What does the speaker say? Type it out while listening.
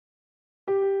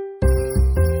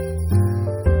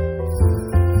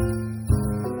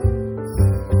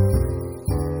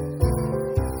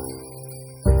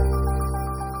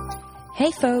Hey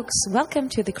folks, welcome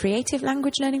to the Creative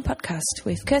Language Learning Podcast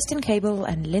with Kirsten Cable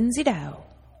and Lindsay Dow.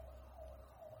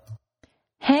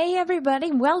 Hey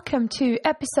everybody, welcome to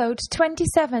episode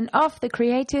 27 of the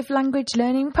Creative Language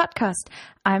Learning Podcast.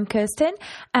 I'm Kirsten,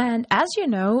 and as you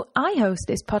know, I host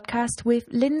this podcast with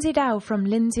Lindsay Dow from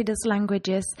Lindsay Does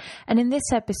Languages. And in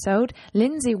this episode,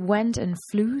 Lindsay went and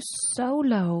flew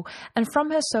solo. And from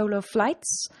her solo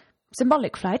flights,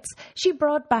 symbolic flights, she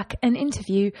brought back an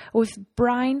interview with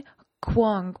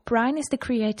Kwong. Brian is the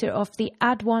creator of the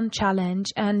Add One Challenge,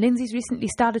 and Lindsay's recently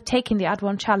started taking the Add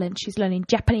One Challenge. She's learning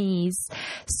Japanese.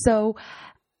 So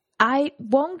I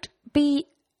won't be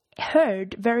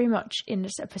heard very much in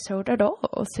this episode at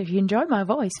all. So if you enjoy my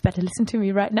voice, better listen to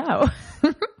me right now.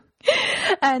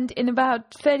 And in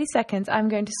about 30 seconds, I'm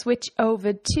going to switch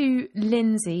over to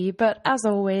Lindsay. But as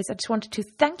always, I just wanted to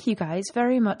thank you guys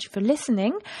very much for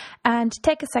listening and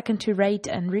take a second to rate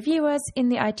and review us in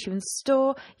the iTunes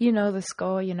store. You know the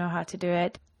score, you know how to do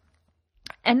it.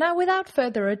 And now, without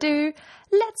further ado,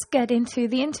 let's get into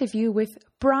the interview with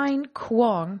Brian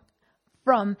Kwong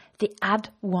from the Add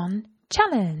One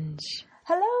Challenge.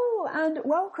 Hello and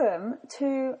welcome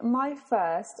to my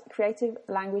first creative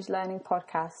language learning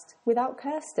podcast without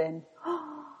Kirsten.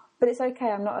 But it's okay,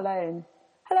 I'm not alone.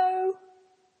 Hello.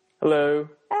 Hello.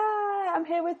 I'm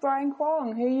here with Brian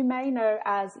Kwong, who you may know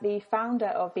as the founder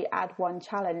of the Add One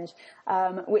Challenge,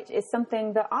 which is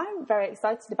something that I'm very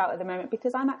excited about at the moment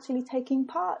because I'm actually taking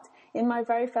part in my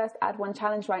very first Add One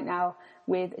Challenge right now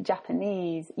with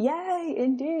Japanese. Yay,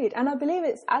 indeed. And I believe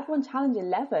it's Add One Challenge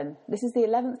 11. This is the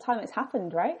 11th time it's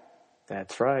happened, right?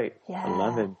 That's right. Yeah.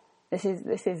 11. This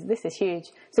is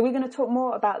huge. So we're going to talk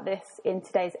more about this in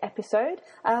today's episode.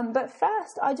 But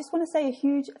first, I just want to say a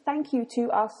huge thank you to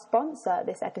our sponsor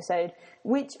this episode,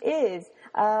 which is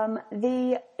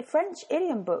the French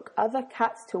idiom book, Other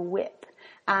Cats to Whip.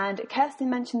 And Kirsten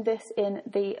mentioned this in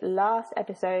the last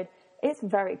episode. It's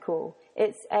very cool.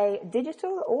 It's a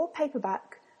digital or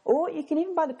paperback, or you can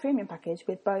even buy the premium package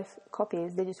with both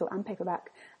copies, digital and paperback.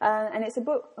 And it's a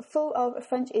book full of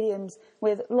French idioms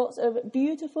with lots of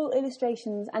beautiful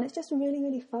illustrations. And it's just a really,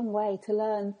 really fun way to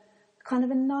learn kind of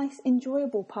a nice,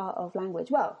 enjoyable part of language.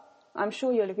 Well, I'm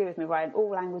sure you'll agree with me, Ryan. All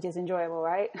language is enjoyable,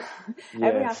 right? Yes.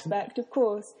 Every aspect, of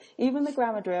course, even the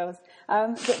grammar drills.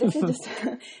 But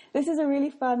this is a really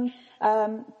fun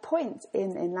point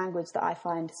in language that I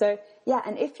find. So, yeah,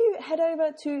 and if you head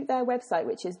over to their website,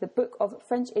 which is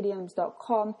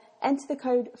thebookofFrenchidioms.com, enter the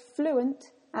code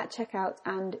FLUENT at checkout,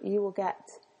 and you will get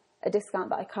a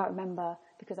discount that I can't remember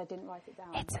because I didn't write it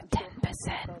down. It's a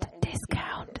 10%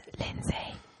 discount,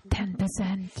 Lindsay.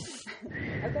 10%.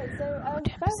 Okay, so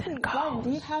firstly, Ryan, do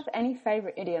you have any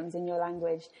favourite idioms in your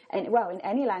language? And well, in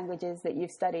any languages that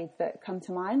you've studied that come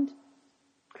to mind?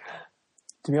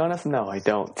 To be honest, no, I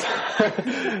don't.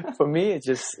 For me, it's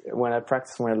just when I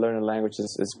learn a language,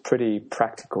 it's pretty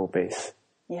practical based.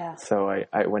 Yeah. So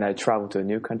I when I travel to a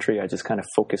new country, I just kind of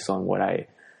focus on what I'm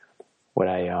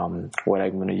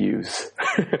going to use.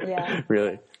 Yeah.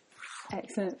 Really.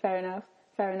 Excellent. Fair enough.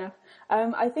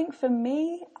 I think for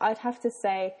me, I'd have to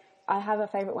say I have a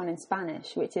favourite one in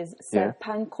Spanish, which is ser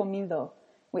pan comido,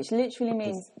 which literally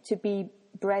means to be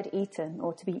bread eaten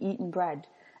or to be eaten bread.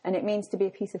 And it means to be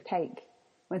a piece of cake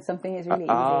when something is really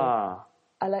easy. I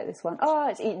like this one. Oh,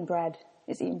 it's eaten bread.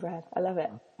 I love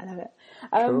it.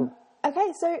 Cool.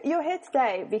 Okay, so you're here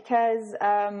today because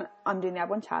I'm doing the Add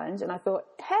One Challenge, and I thought,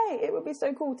 hey, it would be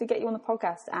so cool to get you on the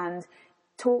podcast and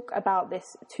talk about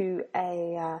this to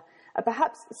a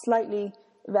perhaps slightly,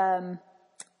 you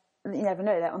never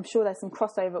know, I'm sure there's some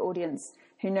crossover audience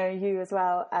who know you as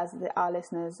well as our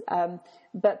listeners,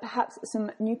 but perhaps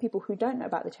some new people who don't know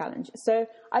about the challenge. So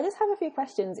I just have a few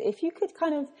questions. If you could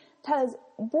kind of tell us,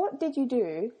 what did you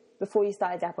do before you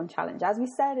started the Add One Challenge? As we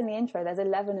said in the intro, there's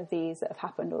 11 of these that have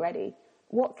happened already.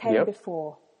 What came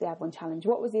before the Add One Challenge?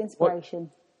 What was the inspiration?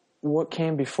 What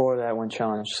came before the Add One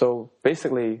Challenge? So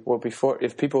basically,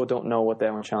 if people don't know what the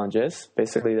Add One Challenge is,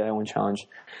 basically the Add One Challenge,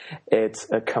 it's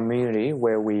a community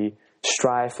where we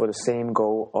strive for the same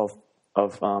goal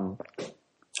of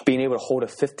being able to hold a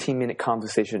 15-minute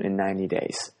conversation in 90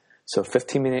 days. So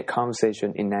 15-minute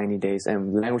conversation in 90 days,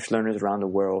 and language learners around the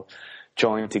world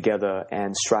join together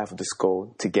and strive for this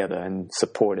goal together and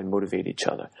support and motivate each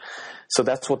other. So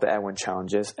that's what the Add One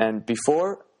Challenge is. And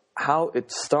before, how it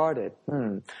started?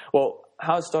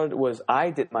 How it started was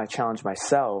I did my challenge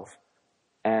myself,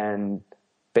 and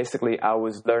basically I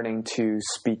was learning to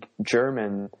speak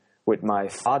German with my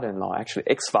father-in-law, actually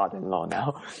ex-father-in-law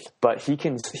now, but he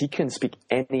can speak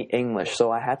any English,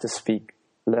 so I had to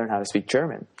learn how to speak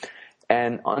German.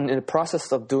 And in the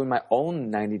process of doing my own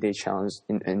 90-day challenge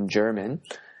in German,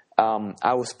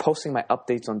 I was posting my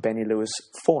updates on Benny Lewis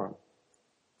forum.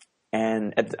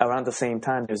 And around the same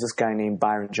time, there's this guy named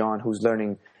Byron John who's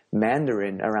learning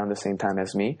Mandarin around the same time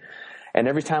as me. And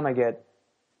every time I get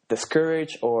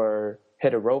discouraged or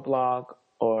hit a roadblock,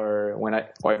 or when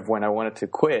I wanted to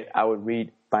quit, I would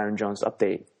read Byron John's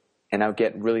update, and I would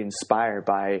get really inspired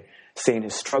by seeing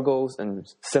his struggles and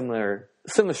similar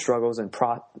struggles and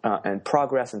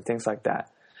progress and things like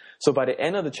that. So by the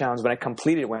end of the challenge,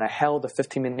 when I held a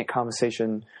 15-minute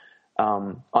conversation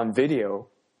on video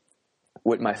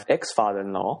with my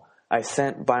ex-father-in-law, I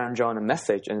sent Byron John a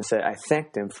message and said I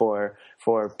thanked him for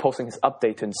posting his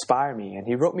update to inspire me. And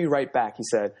he wrote me right back. He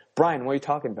said, "Brian, what are you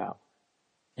talking about?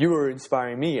 You were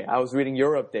inspiring me. I was reading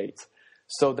your updates."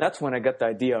 So that's when I got the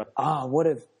idea of, what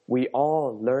if we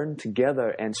all learn together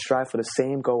and strive for the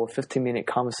same goal, a 15-minute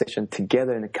conversation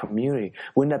together in a community?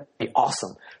 Wouldn't that be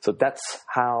awesome? So that's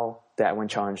how that One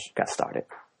Challenge got started.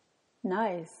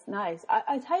 Nice.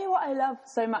 I tell you what I love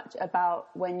so much about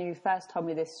when you first told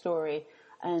me this story.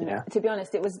 And to be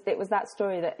honest, it was that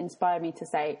story that inspired me to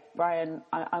say, Brian,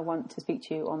 I want to speak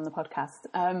to you on the podcast.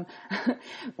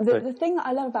 The thing that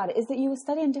I love about it is that you were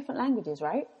studying different languages,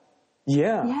 right?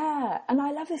 Yeah. Yeah. And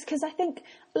I love this because I think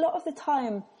a lot of the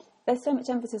time there's so much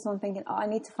emphasis on thinking, I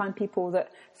need to find people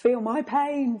that feel my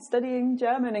pain studying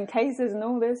German and cases and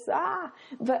all this.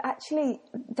 But actually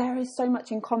there is so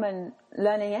much in common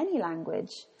learning any language.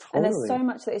 Totally. And there's so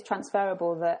much that is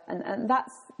transferable and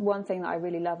that's one thing that I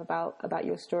really love about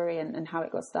your story and how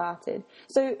it got started.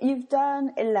 So you've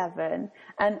done 11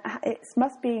 and it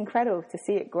must be incredible to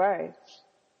see it grow.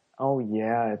 Oh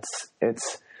yeah.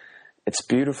 It's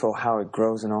beautiful how it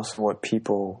grows and also what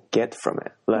people get from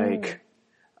it. Like,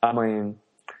 I mean,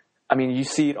 you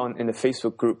see it in the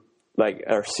Facebook group, like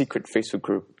our secret Facebook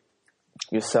group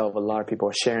yourself. A lot of people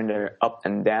are sharing their up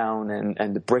and down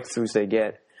and the breakthroughs they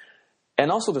get,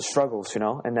 and also the struggles,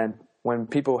 And then when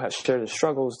people have shared the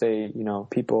struggles,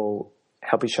 people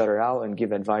help each other out and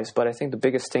give advice. But I think the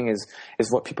biggest thing is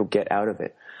what people get out of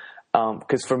it.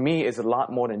 Because for me, it's a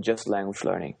lot more than just language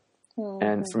learning,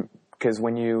 and because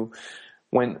when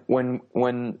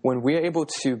we're able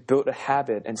to build a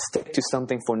habit and stick to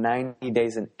something for 90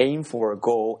 days and aim for a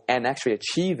goal and actually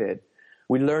achieve it,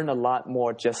 we learn a lot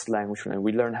more just language learning.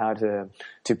 We learn how to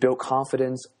build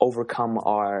confidence, overcome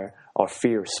our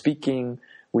fear of speaking.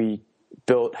 We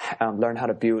learn how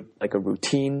to build like a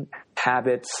routine,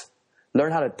 habits,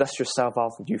 learn how to dust yourself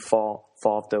off when you fall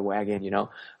off the wagon,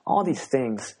 all these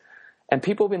things. And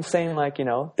people have been saying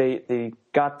they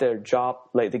got their job,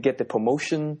 like they get the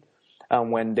promotion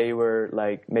when they were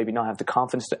like maybe not have the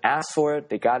confidence to ask for it.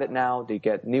 They got it now. They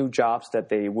get new jobs that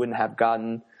they wouldn't have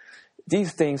gotten.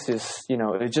 These things just,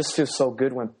 it just feels so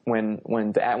good when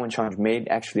the At One Challenge made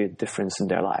actually a difference in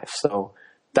their life. So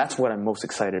that's what I'm most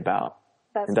excited about.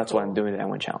 That's what I'm doing at At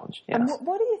One Challenge. Yes. And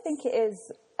what do you think it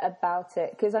is about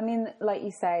it? Because I mean, like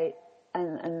you say,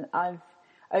 and I've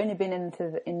only been in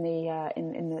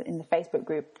the Facebook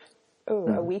group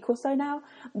a week or so now,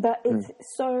 but it's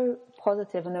so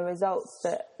positive and the results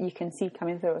that you can see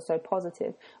coming through are so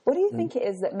positive. What do you think it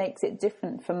is that makes it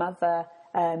different from other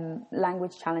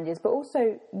language challenges? But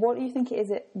also, what do you think it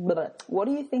is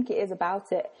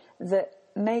about it that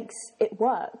makes it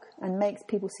work and makes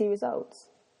people see results?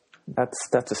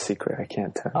 That's a secret. I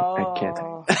can't tell. I can't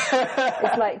tell.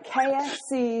 It's like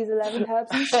KFC's 11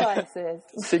 herbs and spices.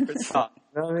 Secret sauce.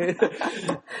 You know what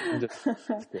I mean?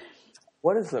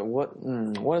 What is it?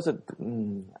 What is it?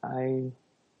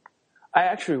 I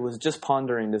actually was just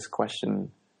pondering this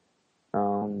question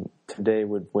today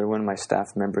with one of my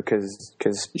staff members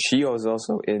because she was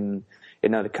also in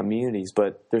other communities.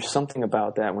 But there's something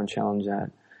about that One Challenge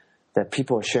that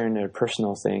people are sharing their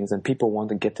personal things and people want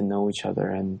to get to know each other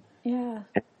and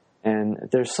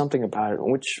there's something about it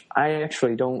which I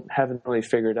actually haven't really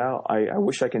figured out. I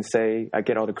wish I can say I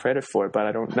get all the credit for it, but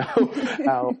I don't know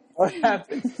how it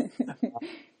happens.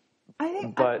 I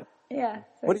think, but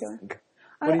what do you think?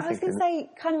 I was going to say,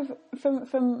 kind of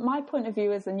from my point of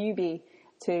view as a newbie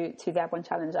to the At One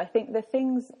Challenge, I think the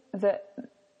things that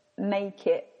make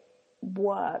it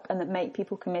work and that make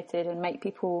people committed and make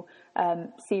people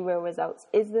see real results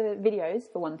is the videos,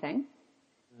 for one thing,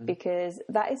 because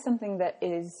that is something that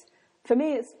is, for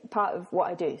me, it's part of what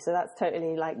I do, so that's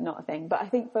totally like not a thing. But I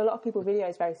think for a lot of people, video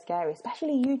is very scary,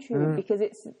 especially YouTube, because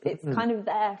it's kind of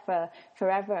there for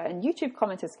forever. And YouTube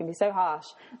commenters can be so harsh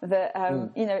that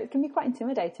it can be quite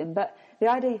intimidating. But the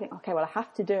idea, you think, okay, well, I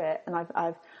have to do it, and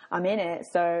I'm in it,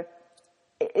 so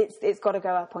it's got to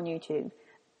go up on YouTube.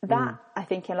 That I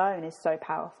think alone is so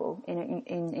powerful in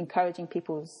encouraging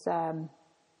people's,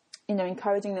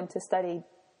 encouraging them to study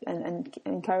and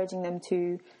encouraging them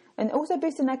to and also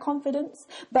boosting their confidence.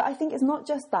 But I think it's not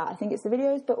just that. I think it's the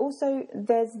videos, but also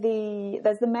there's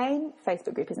the main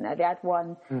Facebook group, isn't there? The Add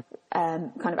One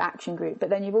kind of action group. But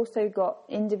then you've also got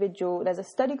individual. There's a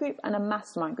study group and a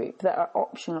mastermind group that are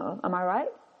optional. Am I right?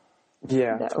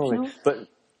 Yeah, They're totally. optional? But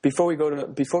before we go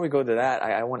to that,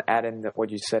 I want to add in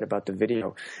what you said about the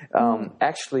video.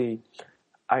 Actually,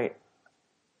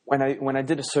 when I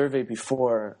did a survey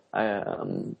before,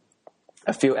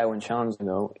 a few Edwin challenges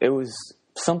ago, it was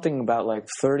something about like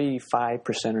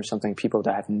 35% or something people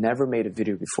that have never made a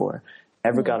video before,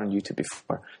 never got on YouTube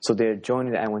before. So they're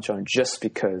joining the Edwin challenge just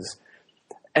because.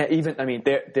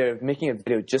 They're making a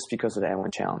video just because of the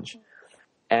Edwin challenge.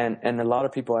 And a lot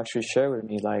of people actually share with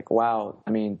me like, wow,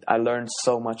 I mean, I learned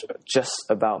so much just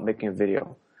about making a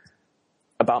video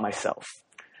about myself.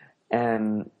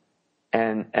 And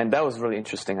that was really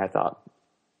interesting, I thought,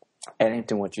 adding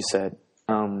to what you said.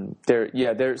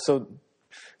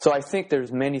 So I think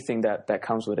there's many things that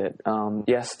comes with it.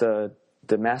 Yes, the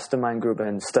mastermind group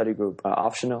and study group are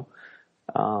optional.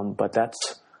 But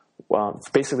that's,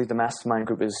 basically the mastermind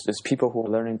group is people who are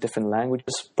learning different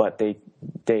languages, but they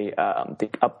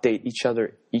update each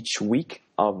other each week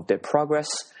of their progress,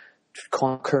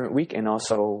 current week, and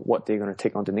also what they're going to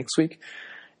take on the next week.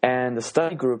 And the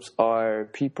study groups are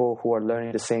people who are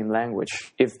learning the same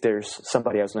language. If there's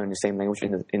somebody else learning the same language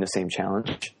in the same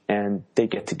challenge, and they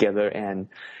get together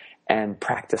and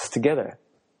practice together.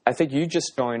 I think you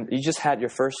just had your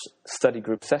first study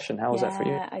group session. How was that for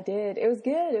you? Yeah, I did. It was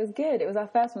good. It was our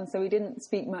first one, so we didn't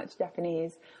speak much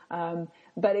Japanese.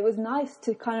 But it was nice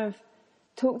to kind of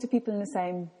talk to people in the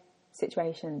same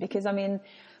situation, because, I mean,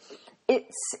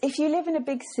 if you live in a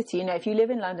big city, if you live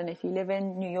in London, if you live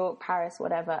in New York, Paris,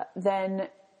 whatever, then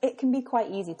it can be quite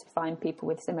easy to find people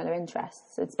with similar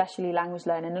interests, especially language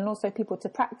learning, and also people to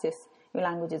practice your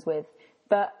languages with.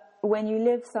 But when you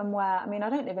live somewhere, I mean, I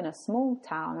don't live in a small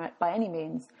town, right, by any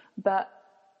means, but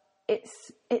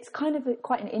it's kind of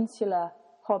quite an insular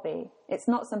hobby. It's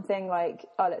not something like,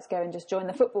 oh, let's go and just join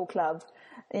the football club,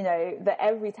 that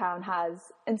every town has.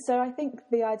 And so I think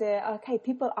the idea, okay,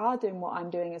 people are doing what I'm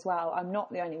doing as well. I'm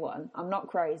not the only one. I'm not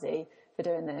crazy for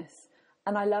doing this.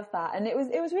 And I love that. And it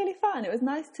was really fun. It was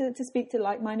nice to speak to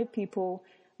like-minded people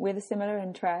with a similar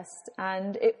interest.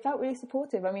 And it felt really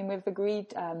supportive. I mean, we've agreed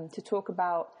to talk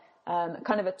about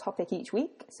kind of a topic each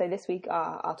week. So this week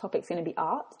our topic's going to be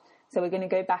art. So we're going to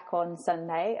go back on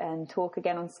Sunday and talk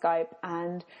again on Skype,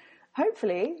 and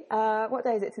hopefully, what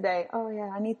day is it today? Oh yeah,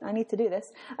 I need to do this.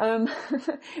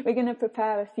 We're going to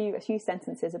prepare a few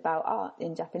sentences about art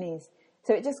in Japanese.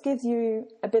 So it just gives you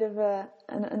a bit of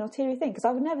an ulterior thing, because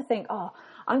I would never think, oh,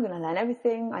 I'm going to learn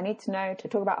everything I need to know to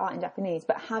talk about art in Japanese.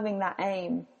 But having that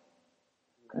aim,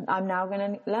 I'm now going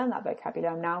to learn that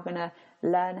vocabulary. I'm now going to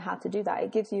learn how to do that.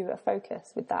 It gives you a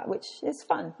focus with that, which is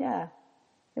fun. Yeah.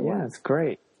 It's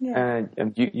great. Yeah.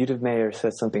 And Judith Mayer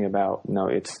said something about,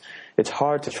 it's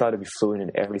hard to try to be fluent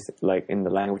in everything, like in the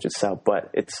language itself,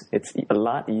 but it's a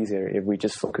lot easier if we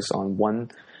just focus on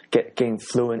getting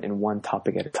fluent in one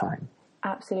topic at a time.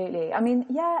 Absolutely. I mean,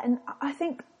 yeah, and I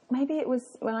think maybe it was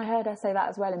when I heard her say that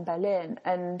as well in Berlin.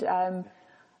 And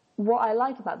what I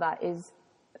like about that is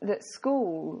that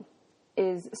school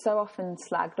is so often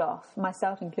slagged off,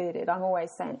 myself included. I'm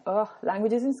always saying, oh,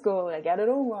 languages in school, they get it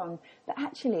all wrong. But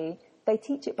actually, they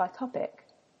teach it by topic,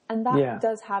 and that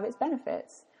does have its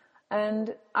benefits.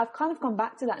 And I've kind of gone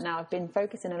back to that now. I've been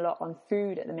focusing a lot on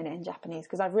food at the minute in Japanese,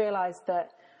 because I've realised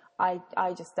that I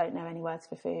just don't know any words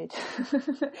for food.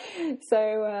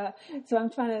 So I'm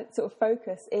trying to sort of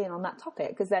focus in on that topic,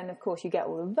 because then, of course, you get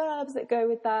all the verbs that go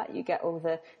with that. You get all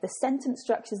the sentence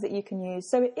structures that you can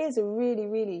use. So it is a really,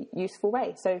 really useful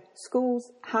way. So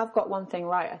schools have got one thing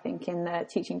right, I think, in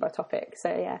teaching by topic.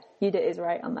 So, yeah, Yuda is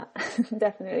right on that.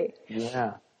 Definitely.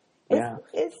 Yeah.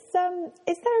 Is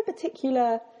there a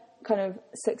particular kind of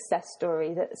success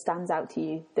story that stands out to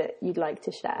you that you'd like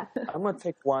to share? I'm going to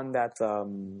take one that's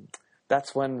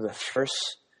one of the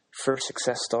first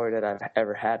success story that I've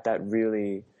ever had that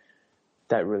really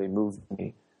moved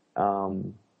me.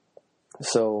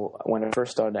 So when I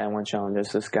first started the N1 Challenge,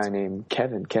 there's this guy named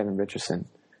Kevin Richardson.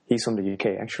 He's from the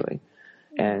UK, actually.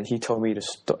 And he told me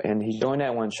and he joined the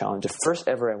N1 Challenge, the first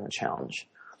ever N1 Challenge.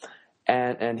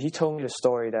 And he told me the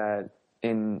story that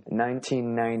in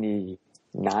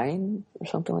 1999 or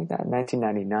something like that,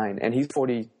 1999, and he's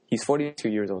 42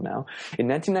 years old now. In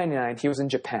 1999, he was in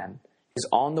Japan. He's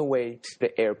on the way to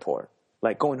the airport,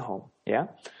 like going home. Yeah.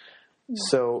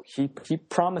 So he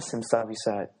promised himself. He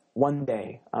said, one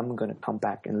day I'm gonna come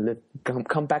back to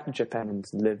Japan and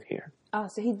live here. Oh,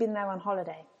 so he'd been there on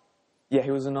holiday. Yeah,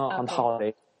 he was on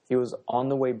holiday. he was on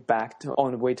the way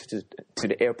to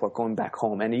the airport, going back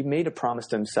home, and he made a promise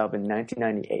to himself in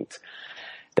 1998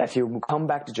 that he would come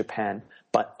back to Japan,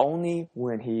 but only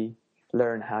when he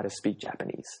learned how to speak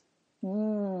Japanese.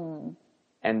 And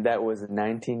that was in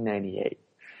 1998.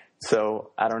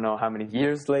 So I don't know how many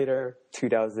years later,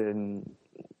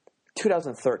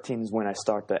 2013 is when I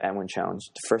started the N1 Challenge,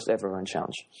 the first ever Run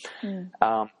Challenge.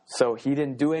 So he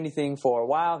didn't do anything for a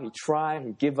while. He tried,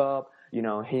 he gave up,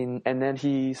 and then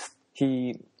he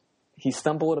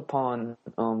stumbled upon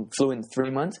flew in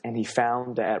 3 months, and he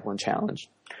found the N1 Challenge.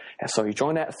 And so he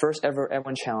joined that first ever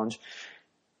N1 Challenge,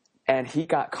 and he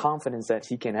got confidence that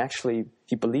he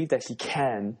believed that he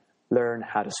can learn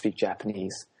how to speak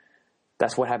Japanese.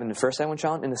 That's what happened in the first N1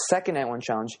 Challenge. In the second N1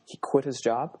 Challenge, he quit his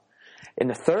job. In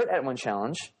the third N1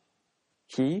 Challenge,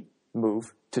 he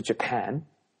moved to Japan.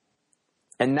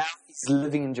 And now he's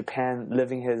living in Japan,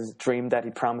 living his dream that he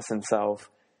promised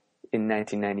himself in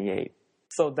 1998.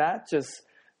 So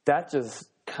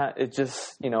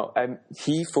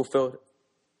he fulfilled,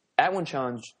 N1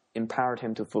 Challenge empowered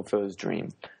him to fulfill his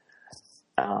dream.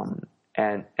 I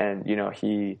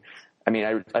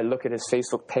look at his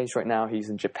Facebook page right now. He's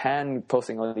in Japan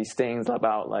posting all these things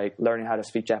about like learning how to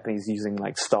speak Japanese using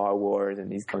like Star Wars,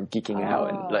 and he's going geeking out,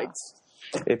 and like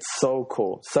it's so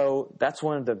cool. So that's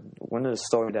one of the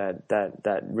story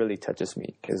that really touches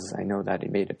me, because I know that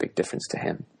it made a big difference to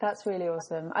him. That's really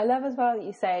awesome. I love as well that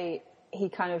you say he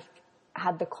kind of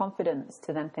had the confidence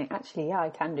to then think, actually, yeah, I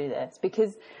can do this,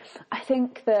 because I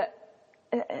think that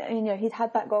he'd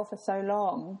had that goal for so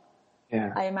long.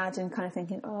 Yeah. I imagine kind of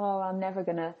thinking, I'm never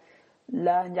going to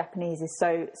learn Japanese is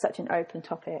such an open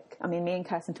topic. I mean, me and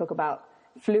Kirsten talk about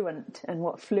fluent and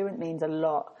what fluent means a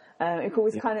lot. It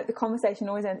always kind of, the conversation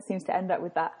always seems to end up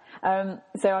with that.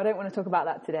 So I don't want to talk about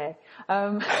that today.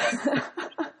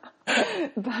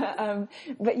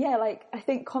 But yeah, like I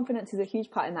think confidence is a huge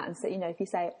part in that. And so, if you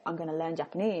say, I'm going to learn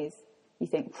Japanese, you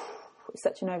think, it's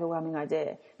such an overwhelming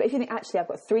idea. But if you think, actually, I've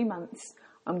got 3 months,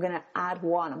 I'm going to add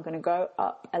one, I'm going to go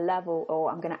up a level, or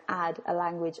I'm going to add a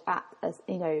language at,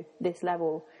 this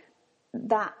level,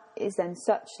 that is then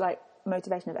such like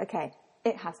motivation of, okay,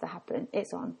 it has to happen.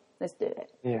 It's on. Let's do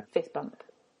it. Yeah. Fist bump,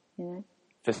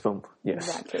 Fist bump. Yes.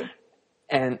 Exactly.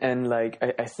 And like,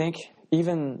 I think we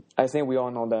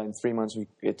all know that in 3 months, we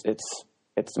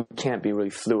can't be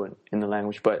really fluent in the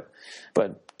language, but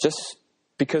just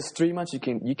because 3 months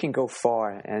you can go far,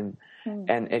 and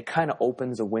it kind of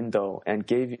opens a window and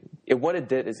what it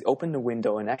did is open the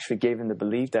window and actually gave him the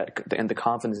belief and the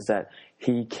confidence that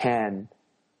he's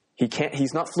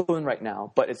not fluent right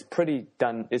now, but it's pretty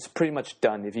much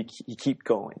done if he keep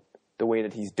going the way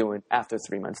that he's doing after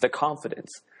 3 months, the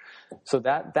confidence. So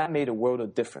that made a world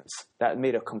of difference. That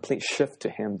made a complete shift to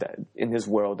him, that in his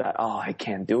world that, I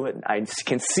can do it. I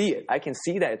can see it. I can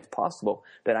see that it's possible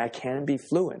that I can be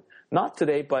fluent. Not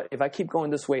today, but if I keep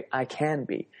going this way, I can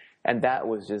be. And that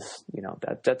was just,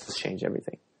 that just changed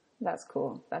everything. That's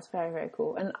cool. That's very, very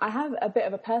cool. And I have a bit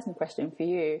of a personal question for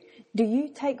you. Do you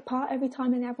take part every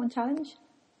time in the N1 Challenge?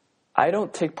 I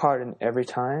don't take part in every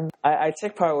time. I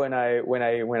take part when I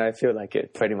feel like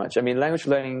it, pretty much. I mean, language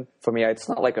learning for me, it's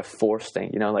not like a forced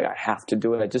thing, like I have to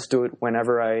do it. I just do it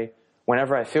whenever I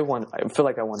feel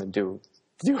like I want to do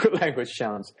a language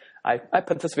challenge. I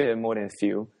participate in more than a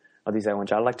few of these N1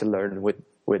 challenges. I like to learn with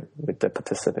the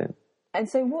participant. And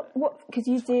so what, because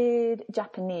you did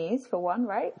Japanese for one,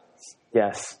 right?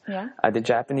 Yes. Yeah. I did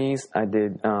Japanese. I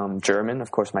did German,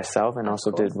 of course, myself, and also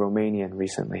did Romanian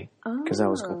recently, because I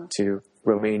was going to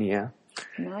Romania.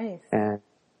 Nice. And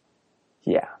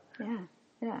yeah.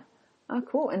 Yeah. Oh,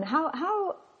 cool. And how,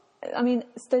 I mean,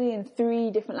 studying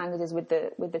 3 different languages with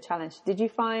the challenge, did you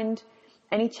find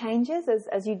any changes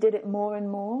as you did it more and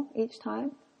more each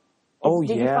time?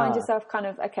 Did you find yourself kind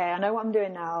of, okay, I know what I'm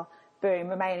doing now, boom,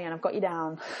 Romanian, I've got you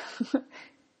down.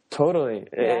 Totally.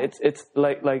 Yeah. It's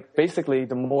like basically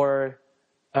the more,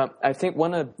 I think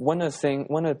one of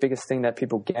the biggest thing that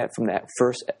people get from that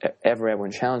first ever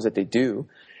N1 challenge that they do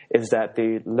is that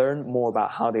they learn more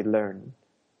about how they learn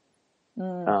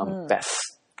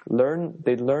best.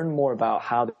 They learn more about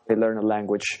how they learn a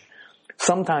language,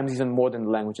 sometimes even more than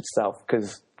the language itself,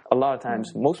 because a lot of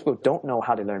times most people don't know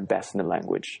how they learn best in the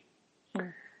language.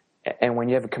 And when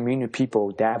you have a community of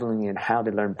people dabbling in how they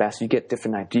learn best, you get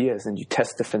different ideas and you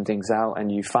test different things out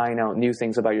and you find out new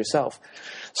things about yourself.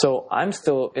 So I'm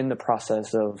still in the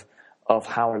process of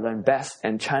how I learn best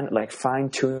and trying to like fine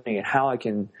tuning it, how I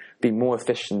can be more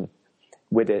efficient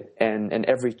with it. And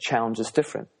every challenge is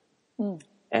different.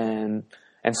 And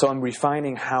so I'm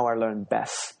refining how I learn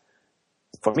best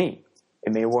for me.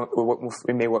 It may work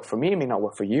for me, it may not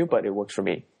work for you, but it works for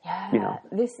me. Yeah, you know.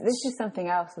 This is something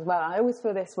else as well. I always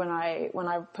feel this when I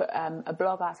put a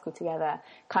blog article together,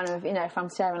 kind of, you know, if I'm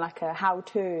sharing like a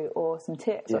how-to or some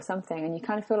tips or something, and you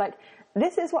kind of feel like,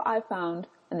 this is what I found,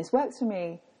 and this works for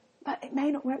me, but it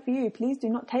may not work for you. Please do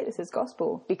not take this as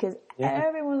gospel, because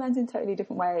everyone learns in totally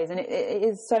different ways, and it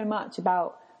is so much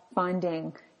about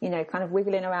finding, you know, kind of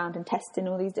wiggling around and testing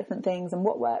all these different things and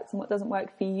what works and what doesn't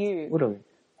work for you. Totally.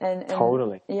 And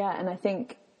totally. Yeah, and I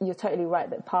think you're totally right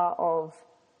that part of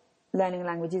learning a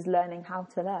language is learning how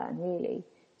to learn, really.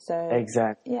 So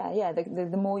exactly. Yeah.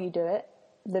 The more you do it,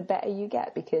 the better you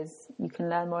get, because you can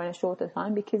learn more in a shorter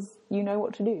time because you know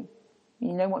what to do.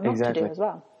 You know what not to do as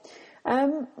well.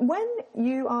 When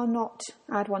you are not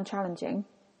Add One challenging,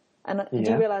 and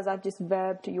do you realise I've just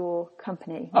verbed your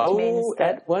company, which means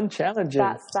that Add One challenging.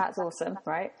 That's awesome,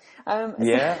 right?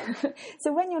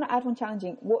 So when you're not Add One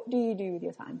challenging, what do you do with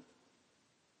your time?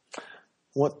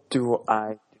 What do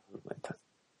I do with my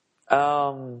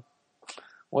time?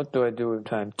 What do I do with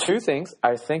time? Two things.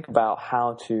 I think about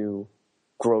how to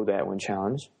grow the Add One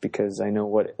challenge, because I know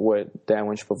what the Add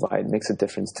One should provide makes a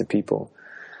difference to people,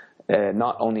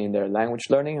 not only in their language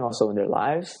learning, also in their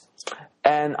lives.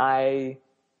 And I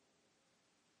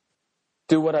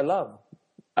do what I love,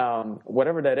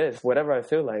 whatever that is, whatever I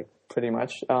feel like, pretty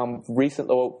much.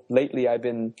 Lately, I've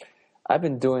been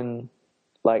doing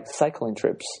like cycling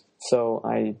trips. So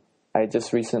I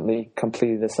just recently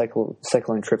completed a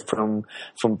cycling trip from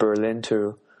Berlin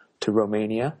to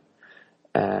Romania,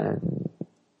 and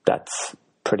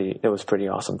it was pretty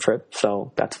awesome trip.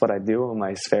 So that's what I do in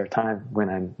my spare time when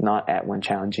I'm not Add One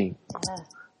challenging.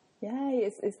 Yeah,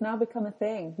 it's now become a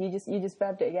thing. You just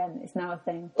verbed it again. It's now a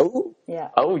thing. Oh, yeah.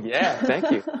 Oh, yeah.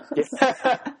 Thank you.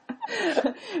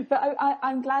 But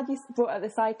I'm glad you brought up the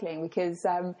cycling, because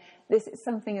this is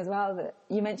something as well that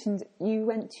you mentioned. You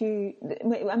went to.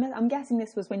 I'm guessing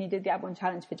this was when you did the Add One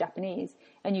challenge for Japanese,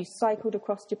 and you cycled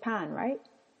across Japan, right?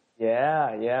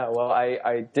 Yeah. Well,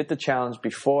 I did the challenge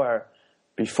before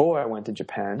I went to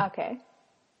Japan. Okay.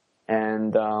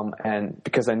 And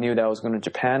because I knew that I was going to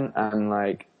Japan, I'm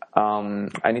like,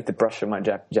 I need to brush up my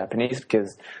Japanese,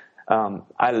 because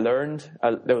I learned.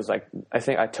 There was like, I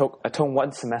think I took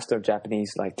one semester of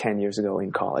Japanese like 10 years ago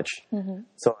in college. Mm-hmm.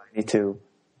 So I need to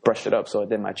brush it up. So I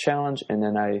did my challenge, and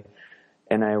then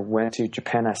I went to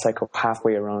Japan. I cycled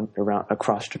halfway around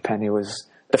across Japan. It was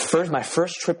my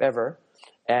first trip ever,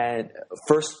 and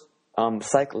first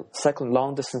cycling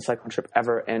long distance cycling trip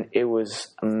ever, and it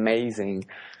was amazing.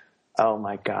 Oh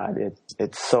my God,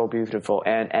 it's so beautiful.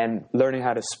 And learning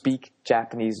how to speak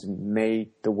Japanese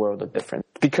made the world of difference.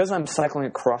 Because I'm cycling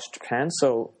across Japan,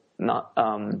 so not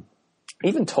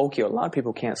even Tokyo, a lot of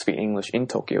people can't speak English in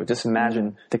Tokyo. Just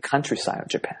imagine the countryside of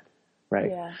Japan, right?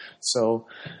 Yeah. So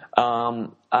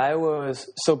I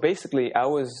was basically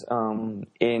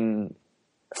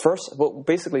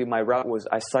my route was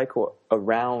I cycle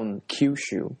around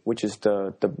Kyushu, which is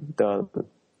the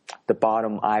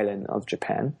bottom island of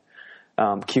Japan.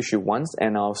 Kyushu once,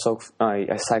 and also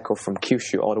I cycled from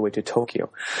Kyushu all the way to Tokyo.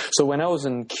 So when I was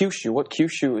in Kyushu, what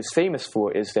Kyushu is famous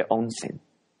for is their onsen.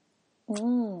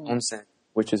 Onsen,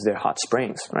 which is their hot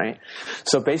springs, right?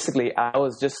 So basically, I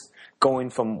was just going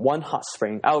from one hot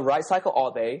spring. I'll ride cycle all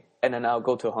day, and then I'll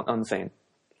go to onsen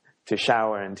to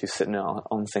shower and to sit in an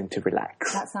onsen to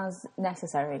relax. That sounds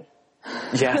necessary.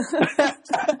 Yes.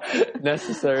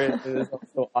 Necessary. It is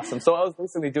so awesome. So I was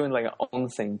basically doing like an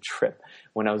onsen trip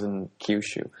when I was in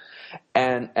Kyushu.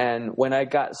 And when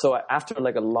after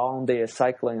like a long day of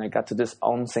cycling, I got to this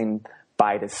onsen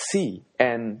by the sea.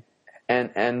 And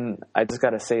I just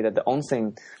gotta say that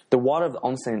the water of the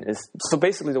onsen is, so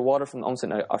basically the water from the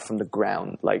onsen are from the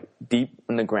ground, like deep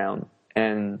in the ground.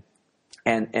 And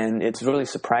it's really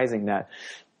surprising that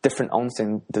different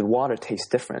onsen, the water tastes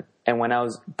different. And when I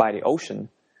was by the ocean,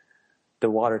 the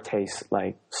water tastes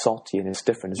like salty and it's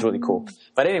different. It's really cool.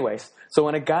 But anyways, so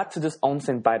when I got to this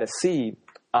onsen by the sea,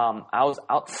 I was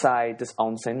outside this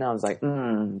onsen and I was like,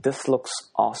 this looks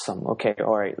awesome. Okay,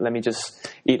 all right, let me just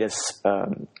eat a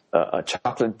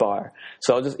chocolate bar.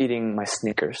 So I was just eating my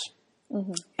Snickers.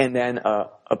 Mm-hmm. And then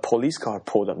a police car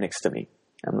pulled up next to me.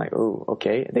 I'm like, oh,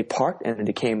 okay. They parked and then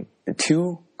the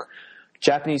two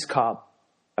Japanese cops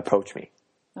approached me.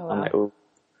 Oh, wow. I'm like, oh,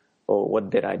 what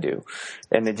did I do?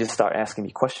 And they just start asking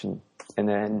me questions. And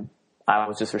then I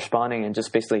was just responding and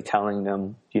just basically telling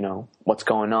them, what's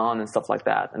going on and stuff like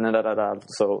that. And then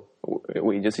so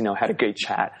we just, had a great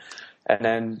chat.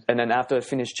 And then after I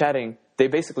finished chatting, they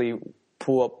basically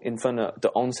pull up in front of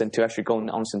the onsen to actually go in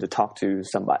the onsen to talk to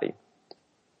somebody.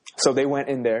 So they went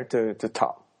in there to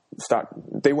talk.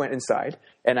 They went inside,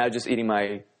 and I was just eating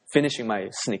my finishing my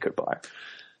sneaker bar.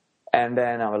 And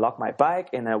then I would lock my bike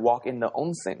and I walk in the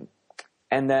onsen.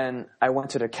 And then I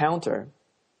went to the counter,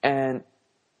 and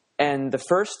the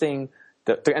first thing,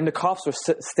 and the cops were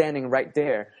standing right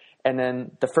there. And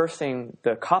then the first thing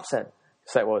the cop said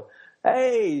was,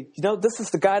 "Hey, this is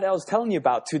the guy that I was telling you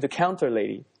about," to the counter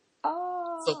lady.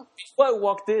 Oh. So before I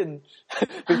walked in,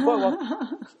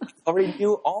 already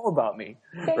knew all about me,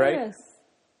 right?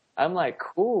 I'm like,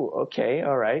 cool, okay,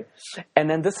 all right. And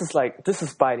then this is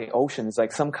by the ocean. It's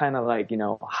like some kind of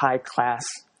high class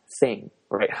thing,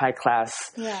 right? High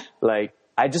class. Yeah. Like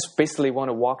I just basically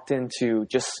walked into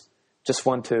just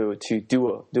want to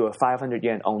do a 500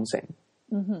 yen onsen.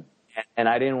 Mm-hmm. And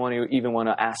I didn't even want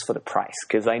to ask for the price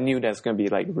because I knew that's going to be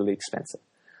like really expensive.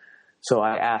 So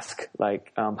I asked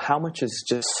how much is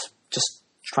just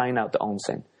trying out the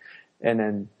onsen, and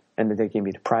then they gave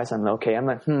me the price. I'm like, okay. I'm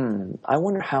like, I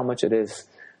wonder how much it is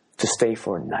to stay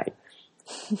for a night.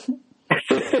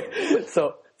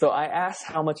 So I asked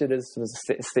how much it is to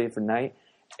stay for a night,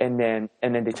 and then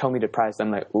they told me the price.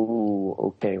 I'm like, ooh,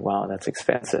 okay, wow, that's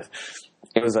expensive.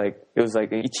 It was like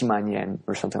 1,000,000 yen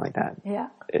or something like that. Yeah.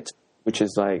 Which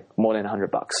is like more than $100.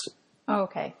 Oh,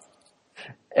 okay.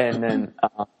 And then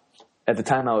at the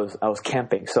time I was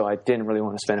camping, so I didn't really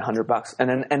want to spend $100.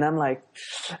 And I'm like,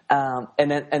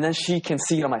 and then she can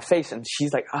see it on my face, and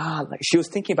she's like, she was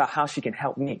thinking about how she can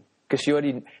help me because she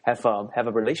already have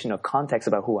a relation of context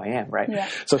about who I am, right? Yeah.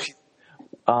 So she,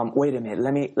 wait a minute,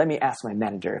 let me ask my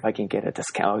manager if I can get a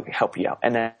discount. I'll help you out.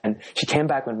 And then she came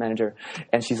back with the manager,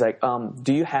 and she's like,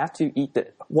 do you have to eat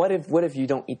what if you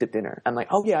don't eat the dinner? I'm like,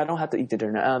 oh yeah, I don't have to eat the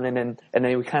dinner. And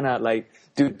then we kind of like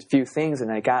do a few things,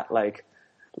 and I got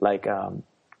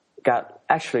got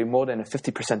actually more than a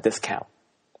 50% discount.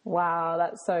 Wow,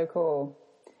 that's so cool.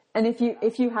 And if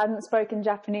you hadn't spoken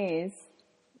Japanese,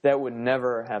 that would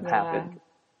never have happened.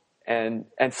 And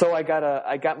so I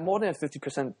got more than a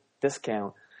 50%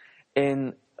 discount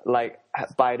in I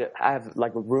have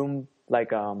like a room by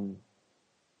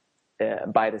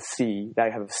the sea that I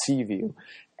have a sea view,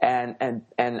 and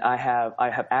I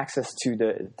have access to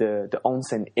the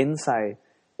onsen inside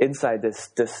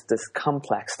this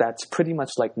complex that's pretty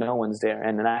much like no one's there,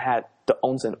 and then I had the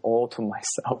onsen all to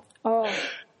myself. Oh,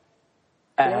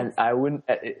 and yes. I wouldn't.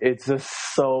 It's just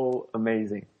so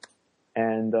amazing.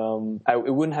 And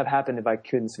it wouldn't have happened if I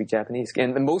couldn't speak Japanese.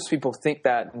 And most people think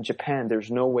that in Japan,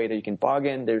 there's no way that you can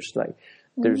bargain. There's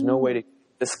no way to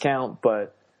discount,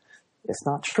 but it's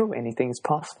not true. Anything is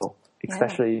possible,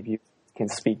 especially if you can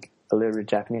speak a little bit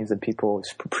Japanese, and people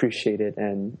appreciate it.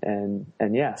 And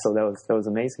yeah, so that was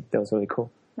amazing. That was really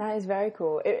cool. That is very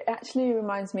cool. It actually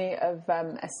reminds me of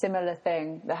a similar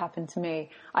thing that happened to me.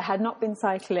 I had not been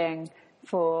cycling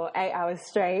for 8 hours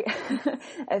straight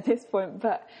at this point,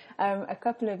 but a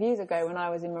couple of years ago when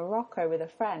I was in Morocco with a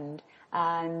friend,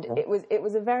 and it was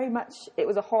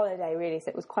a holiday really, so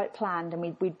it was quite planned,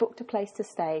 and we'd booked a place to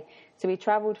stay. So we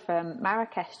travelled from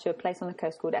Marrakesh to a place on the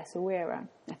coast called Essaouira.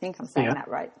 I think I'm saying that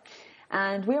right.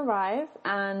 And we arrive,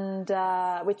 and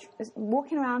we're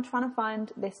walking around trying to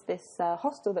find this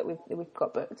hostel that we've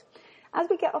got booked. As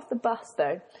we get off the bus,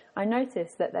 though, I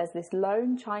notice that there's this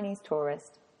lone Chinese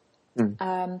tourist.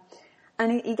 And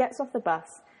he gets off the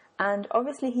bus, and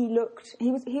obviously he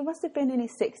must have been in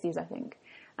his 60s, I think,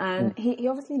 and he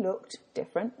obviously looked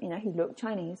different, he looked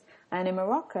Chinese. And in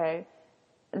Morocco,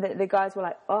 the guys were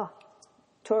like, oh,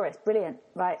 tourist, brilliant,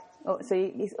 right? So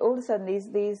he's all of a sudden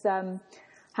these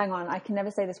hang on, I can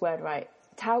never say this word right,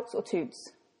 touts or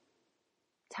toots?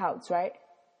 Touts, right?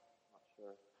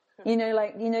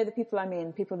 The people I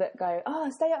mean, people that go, oh,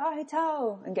 stay at our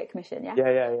hotel and get commission, yeah?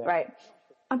 Yeah. Right.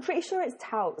 I'm pretty sure it's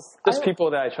touts. Just people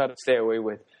that I try to stay away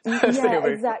with.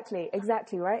 Exactly,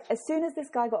 right? As soon as this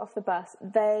guy got off the bus,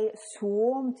 they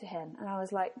swarmed to him. And I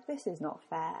was like, this is not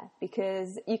fair.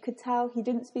 Because you could tell he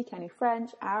didn't speak any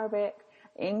French, Arabic,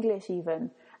 English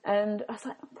even. And I was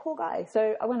like, poor guy.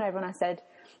 So I went over and I said,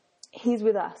 he's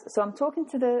with us. So I'm talking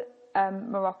to the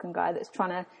Moroccan guy that's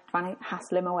trying to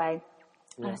hassle him away.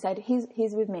 Yeah. And I said, he's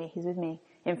with me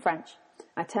in French.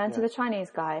 I turned to the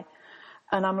Chinese guy,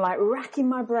 and I'm like racking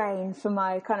my brain for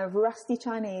my kind of rusty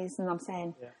Chinese, and I'm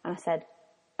saying, and I said,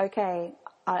 okay,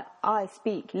 I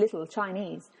speak little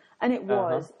Chinese. And it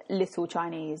was little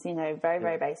Chinese, very,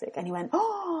 very basic. And he went,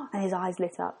 oh, and his eyes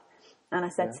lit up. And I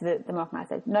said to the Moroccan, I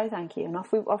said, no, thank you. And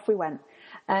off we went.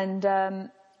 And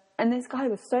this guy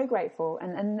was so grateful.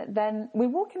 And then we're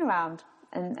walking around,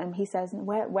 and he says,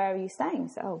 where are you staying?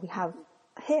 So, we have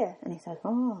here. And he said,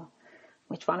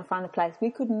 we're trying to find the place.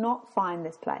 We could not find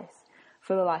this place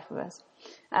for the life of us.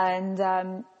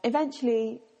 And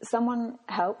eventually someone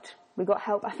helped, We got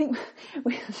help. I think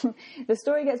the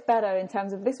story gets better in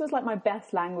terms of this was like my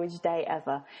best language day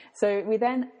ever. So we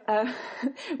then,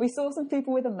 we saw some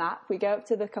people with a map. We go up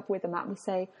to the couple with the map. We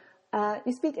say,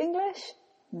 you speak English?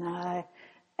 No.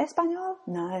 Espanol?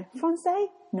 No. Francais?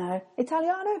 No.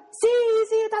 Italiano? Si,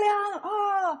 Italiano.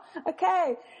 Oh,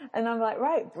 okay. And I'm like,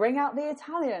 right, bring out the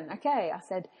Italian. Okay. I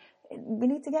said, we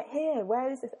need to get here.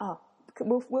 Where is this? Oh,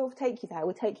 we'll take you there.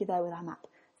 We'll take you there with our map.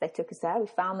 They took us there. We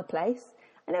found the place.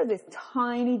 And it was this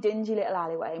tiny, dingy little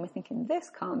alleyway. And we're thinking, this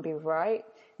can't be right.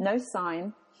 No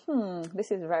sign.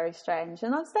 This is very strange.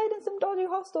 And I've stayed in some dodgy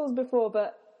hostels before,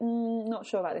 but not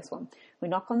sure about this one. We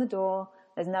knock on the door.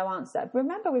 There's no answer.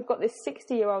 Remember, we've got this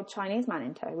 60-year-old Chinese man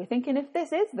in tow. We're thinking, if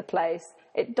this is the place,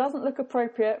 it doesn't look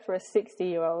appropriate for a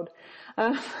 60-year-old.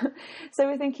 So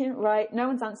we're thinking, right, no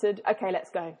one's answered. Okay, let's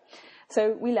go.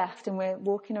 So we left and we're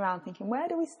walking around thinking, where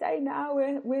do we stay now?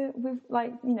 We've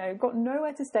like, got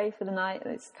nowhere to stay for the night.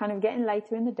 It's kind of getting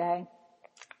later in the day.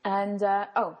 And,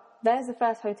 there's the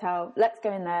first hotel. Let's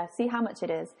go in there, see how much it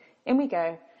is. In we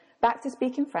go, back to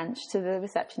speaking French to the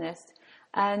receptionist.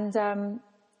 And then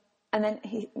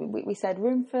we said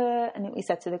and we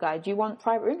said to the guy, do you want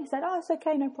private room? He said, oh, it's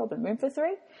okay, no problem. Room for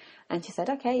 3? And she said,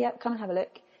 okay, yep, come and have a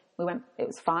look. We went, it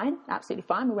was fine, absolutely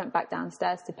fine. We went back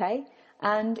downstairs to pay.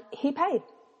 And he paid,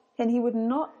 and he would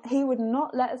not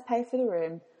let us pay for the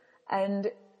room.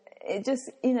 And it just,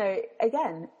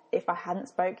 again, if I hadn't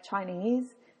spoke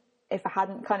Chinese, if I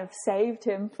hadn't kind of saved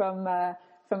him from the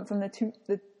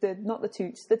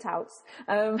touts,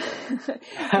 then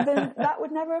that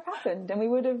would never have happened. And we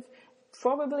would have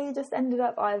probably just ended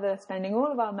up either spending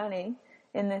all of our money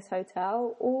in this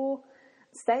hotel or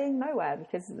staying nowhere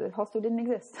because the hostel didn't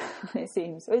exist, it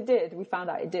seems. It did. We found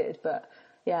out it did, but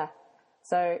yeah.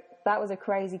 So that was a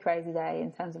crazy, crazy day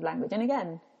in terms of language. And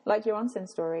again, like your onsen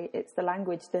story, it's the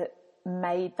language that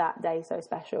made that day so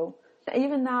special.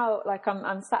 Even now, like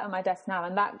I'm sat at my desk now,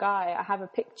 and that guy, I have a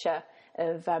picture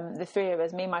of the 3 of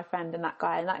us, me, my friend, and that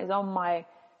guy, and that is on my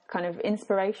kind of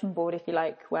inspiration board, if you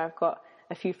like, where I've got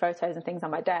a few photos and things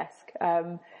on my desk,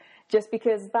 just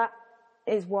because that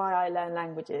is why I learn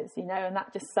languages, and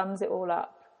that just sums it all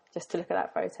up. Just to look at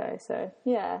that photo. So,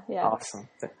 yeah. Awesome.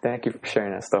 Thank you for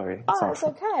sharing that story. It's awesome. It's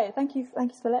okay. Thank you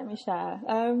for letting me share.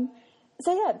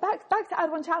 Back to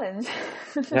Add One Challenge.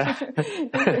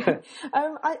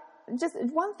 Just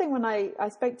one thing when I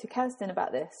spoke to Kirsten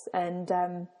about this, and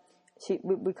I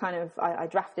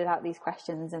drafted out these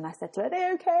questions, and I said to her, "Are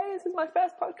they okay? This is my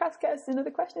first podcast, Kirsten. Are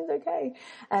the questions okay?"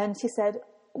 And she said,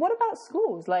 "What about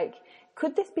schools? Like,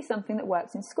 could this be something that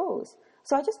works in schools?"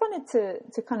 So I just wanted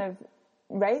to kind of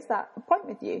raise that point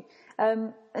with you.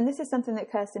 And this is something that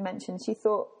Kirsten mentioned. She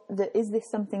thought that, is this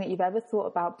something that you've ever thought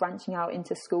about branching out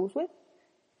into schools with?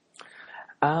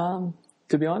 To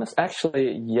be honest,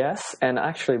 actually, yes. And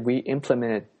actually, we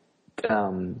implemented,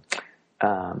 there's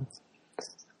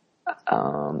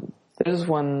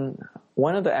one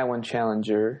of the Add One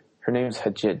Challenger, her name is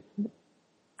Hajid.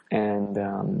 And,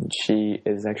 she's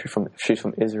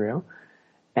from Israel.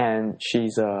 And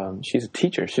she's a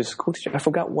teacher. She's a school teacher. I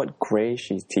forgot what grade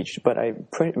she's teaching, but I'm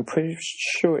pretty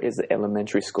sure it's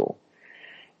elementary school.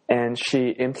 And she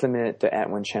implemented the Add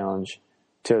One Challenge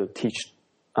to teach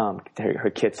her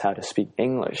kids how to speak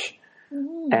English.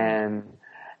 Mm.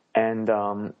 And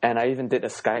I even did a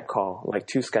Skype call, like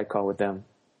 2 Skype call with them.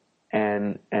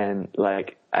 And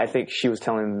like I think she was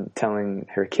telling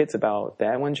her kids about the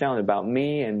Add One Challenge, about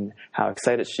me and how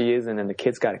excited she is, and then the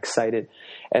kids got excited,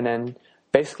 and then.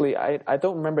 Basically, I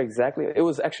don't remember exactly. It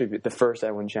was actually the first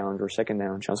Add One Challenge or second Add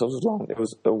One Challenge. So it was long. It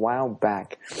was a while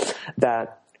back.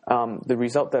 That the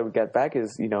result that we got back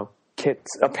is,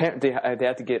 kids. They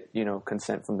had to get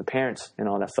consent from the parents and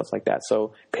all that stuff like that.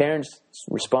 So parents'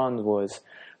 response was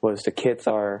the kids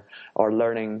are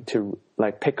learning to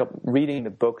like pick up reading the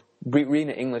book, reading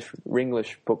the English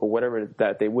book or whatever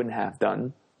that they wouldn't have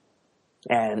done.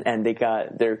 And they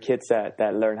got their kids that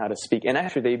learn how to speak. And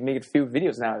actually, they made a few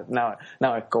videos now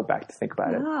I go back to think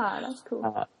about it. Ah, that's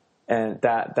cool. And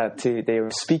that too, they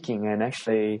were speaking, and I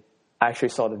actually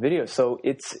saw the video. So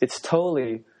it's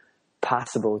totally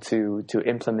possible to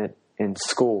implement in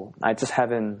school. I just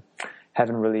haven't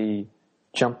really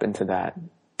jumped into that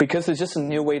because it's just a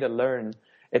new way to learn.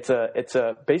 It's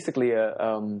basically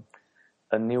a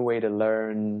new way to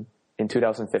learn in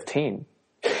 2015.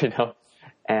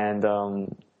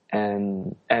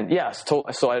 And yeah, so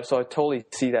I totally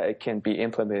see that it can be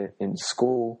implemented in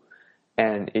school,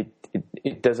 and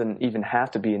it doesn't even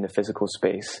have to be in the physical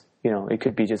space. It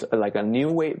could be just like a new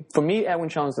way. For me, Add One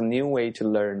Challenge is a new way to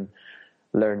learn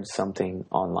learn something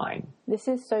online. This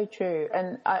is so true.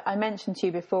 And I mentioned to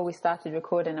you before we started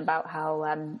recording about how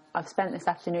I've spent this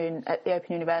afternoon at the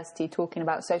Open University talking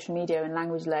about social media and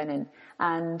language learning.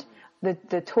 And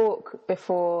the talk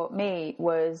before me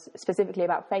was specifically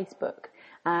about Facebook.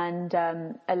 And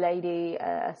a lady,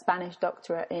 a Spanish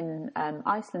doctorate in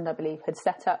Iceland, I believe, had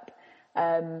set up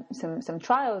some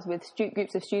trials with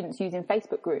groups of students using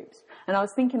Facebook groups. And I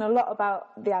was thinking a lot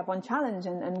about the Add One Challenge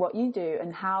and what you do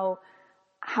and how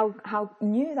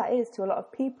new that is to a lot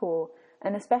of people,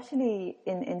 and especially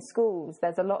in schools.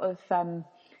 There's a lot of a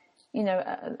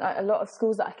lot of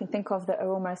schools that I can think of that are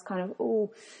almost kind of,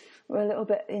 oh, we're a little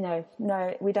bit,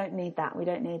 no, we don't need that.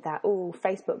 Oh,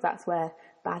 Facebook, that's where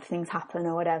bad things happen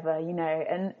or whatever,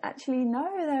 and actually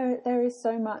no, there is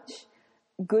so much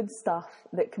good stuff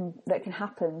that can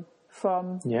happen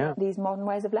from these modern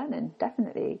ways of learning.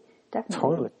 Definitely.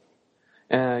 Totally.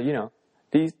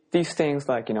 These things,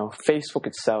 like, Facebook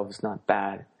itself is not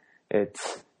bad.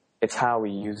 It's how we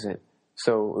use it.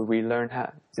 So we learn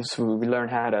how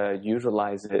to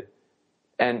utilize it.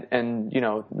 And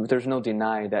there's no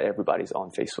denying that everybody's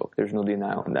on Facebook. There's no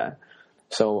denying on that.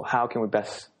 So how can we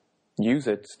best use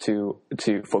it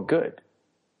for good?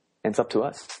 And it's up to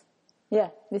us.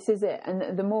 Yeah, this is it.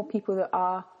 And the more people that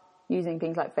are using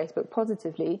things like Facebook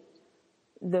positively,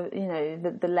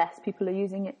 the less people are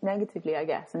using it negatively, I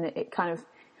guess. And it kind of,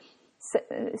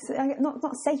 it's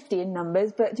not safety in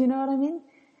numbers, but do you know what I mean?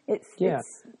 It's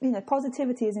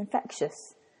positivity is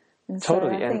infectious. And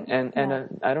totally. So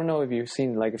I don't know if you've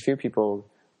seen, like, a few people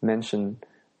mention,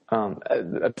 more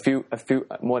than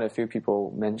a few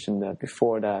people mentioned that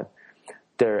before, that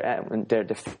their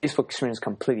Facebook experience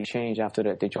completely changed after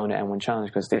that they joined the N1 Challenge,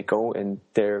 because they go and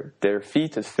their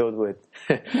feed is filled with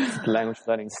language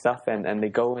learning stuff, and they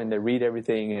go and they read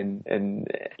everything and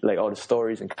like all the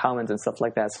stories and comments and stuff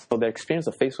like that. So their experience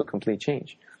of Facebook completely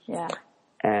changed. Yeah.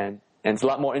 And it's a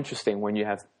lot more interesting when you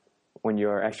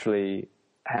actually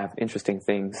have interesting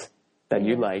things that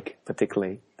you like,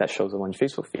 particularly, that shows up on your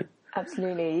Facebook feed.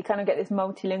 Absolutely. You kind of get this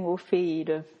multilingual feed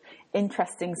of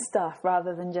interesting stuff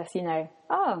rather than just,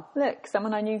 oh, look,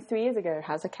 someone I knew 3 years ago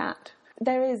has a cat.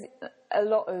 There is a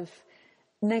lot of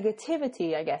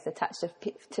negativity, I guess, attached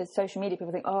to social media.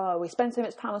 People think, oh, we spend so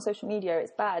much time on social media,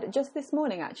 it's bad. Just this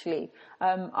morning, actually,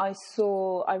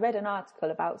 I read an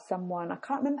article about someone, I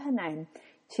can't remember her name.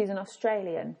 She's an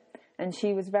Australian, and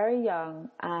she was very young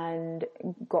and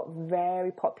got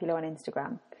very popular on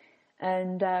Instagram.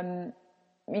 And,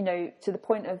 to the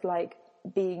point of, like,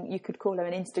 being, you could call her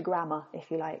an Instagrammer, if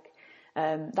you like.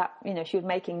 She was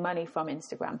making money from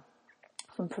Instagram,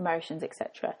 from promotions,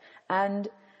 etc. And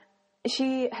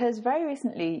she has very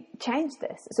recently changed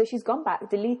this. So she's gone back,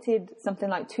 deleted something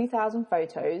like 2,000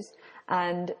 photos,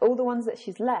 and all the ones that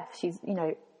she's left, she's,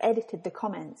 edited the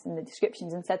comments and the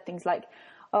descriptions and said things like,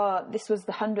 oh, this was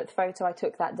the 100th photo I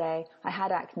took that day. I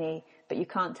had acne, but you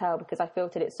can't tell because I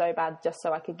filtered it so bad just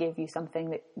so I could give you something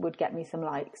that would get me some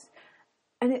likes.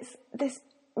 And it's this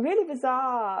really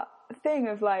bizarre thing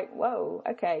of like, whoa,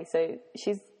 okay, so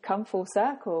she's come full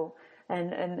circle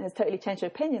and has totally changed her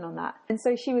opinion on that. And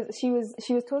so she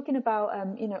was talking about,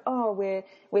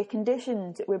 we're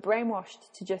conditioned, we're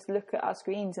brainwashed to just look at our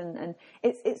screens, and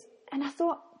it's and I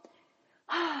thought,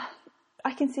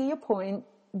 I can see your point,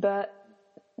 but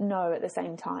no at the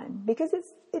same time, because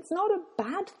it's not a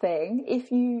bad thing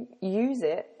if you use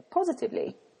it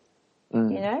positively,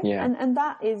 Yeah. And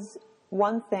that is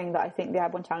one thing that I think the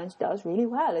Add One Challenge does really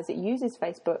well, is it uses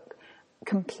Facebook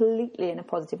completely in a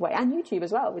positive way, and YouTube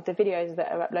as well, with the videos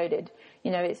that are uploaded.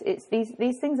 It's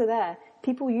these things are there.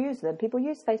 People use them. People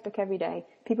use Facebook every day.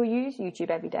 People use YouTube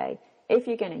every day. If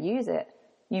you're going to use it,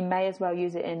 you may as well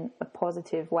use it in a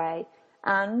positive way.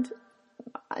 And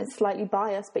it's slightly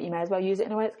biased, but you may as well use it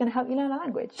in a way that's going to help you learn a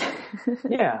language.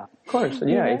 Yeah, of course.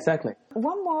 Yeah, exactly.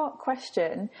 One more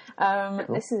question. Cool.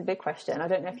 This is a big question. I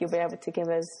don't know if you'll be able to give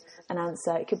us an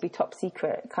answer. It could be top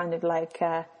secret, kind of like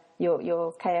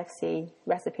your KFC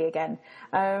recipe again.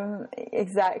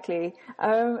 Exactly.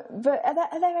 But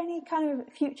are there any kind of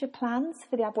future plans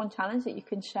for the Add One Challenge that you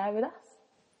can share with us?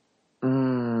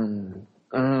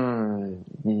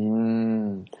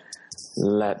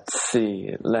 Let's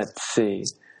see.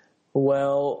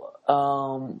 Well,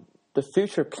 the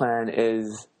future plan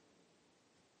is,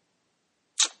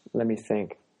 let me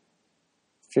think.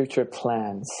 Future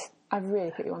plans. I've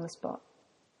really put you on the spot.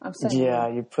 I'm sorry. Yeah,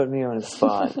 you put me on the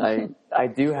spot. I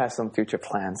do have some future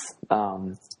plans.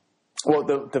 Well,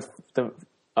 the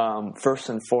first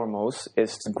and foremost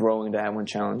is growing the Add One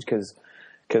Challenge, because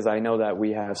because I know that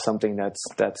we have something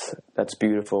that's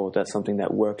beautiful, that's something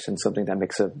that works, and something that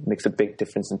makes a big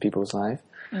difference in people's life.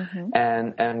 Mm-hmm.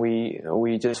 And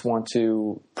we just want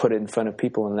to put it in front of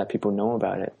people and let people know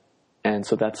about it. And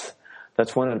so that's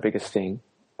one of the biggest thing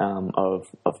of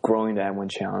growing the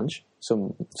At1 Challenge.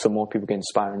 So more people get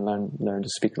inspired and learn to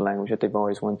speak the language that they've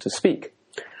always wanted to speak.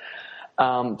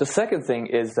 The second thing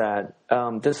is that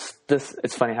this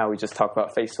it's funny how we just talk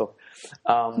about Facebook.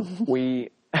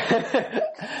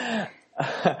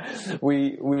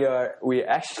 We're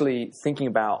actually thinking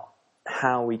about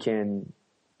how we can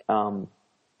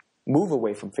move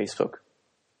away from Facebook.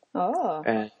 Oh.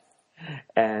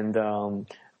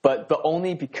 But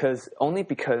only because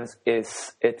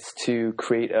it's to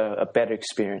create a better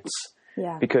experience.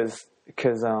 Yeah. Because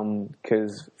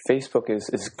Facebook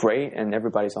is great and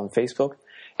everybody's on Facebook.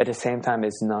 At the same time,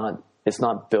 it's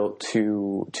not built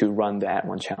to run the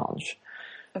At1 Challenge.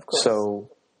 Of course.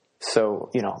 So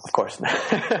of course,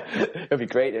 it'd be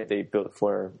great if they built it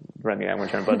for running At1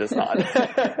 Challenge, but it's not.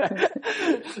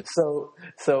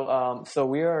 So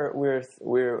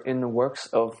we're in the works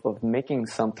of making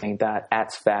something that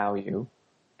adds value,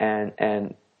 and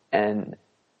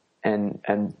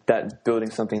that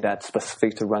building something that's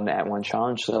specific to run the At1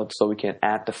 Challenge, so we can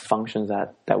add the functions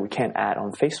that we can't add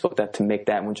on Facebook, that to make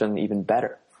the At1 Challenge even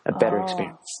better, a better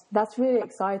experience. That's really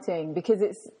exciting, because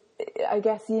it's, I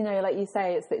guess, like you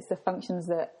say, it's the functions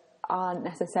that aren't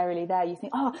necessarily there. You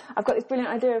think, I've got this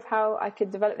brilliant idea of how I could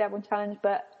develop the At1 Challenge,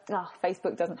 but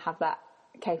Facebook doesn't have that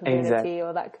capability. Exactly.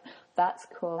 Or that. That's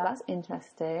cool. That's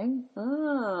interesting.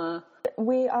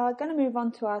 We are going to move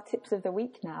on to our tips of the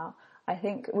week now. I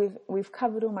think we've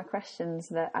covered all my questions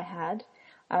that I had.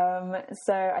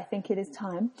 So I think it is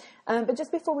time. But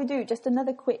just before we do, just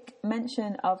another quick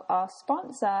mention of our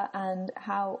sponsor and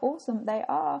how awesome they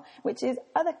are, which is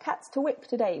Other Cats to Whip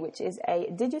Today, which is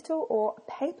a digital or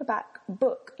paperback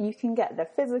book. You can get the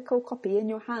physical copy in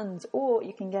your hands, or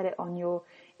you can get it on your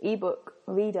ebook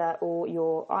reader or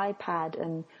your iPad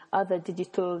and other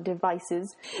digital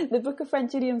devices.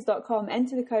 thebookofFrenchidioms.com.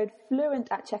 Enter the code FLUENT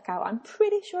at checkout. I'm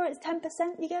pretty sure it's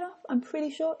 10% you get off. I'm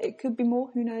pretty sure. It could be more.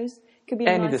 Who knows? Could be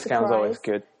any discount is always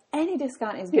good. Any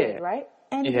discount is good, right?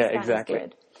 Any discount exactly. is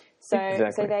good.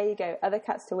 So there you go. Other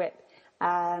Cats to Whip.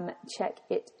 Check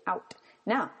it out.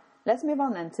 Now, let's move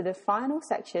on then to the final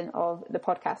section of the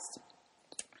podcast.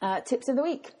 Tips of the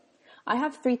week. I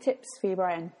have 3 tips for you,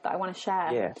 Brian, that I want to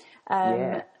share.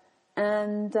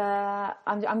 And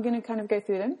I'm going to kind of go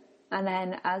through them. And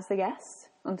then as the guest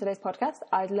on today's podcast,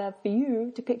 I'd love for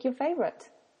you to pick your favourite.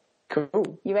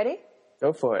 Cool. You ready?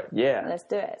 Go for it. Yeah. Let's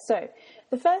do it. So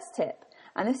the first tip,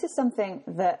 and this is something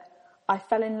that I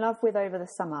fell in love with over the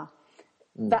summer.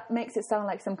 That makes it sound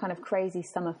like some kind of crazy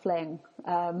summer fling.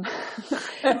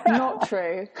 Not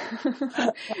true.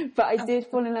 But I did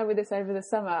fall in love with this over the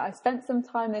summer. I spent some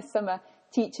time this summer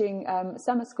teaching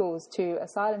summer schools to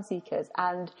asylum seekers,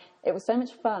 and it was so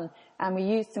much fun. And we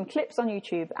used some clips on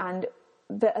YouTube, and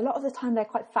a lot of the time they're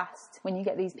quite fast when you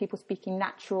get these people speaking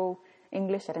natural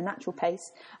English at a natural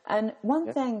pace. And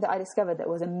one thing that I discovered that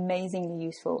was amazingly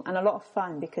useful and a lot of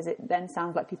fun, because it then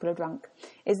sounds like people are drunk,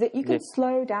 is that you can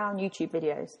slow down YouTube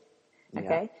videos.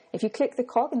 Okay? If you click the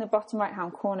cog in the bottom right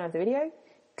hand corner of the video,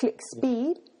 click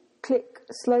speed, click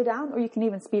slow down, or you can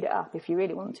even speed it up if you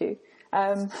really want to.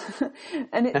 And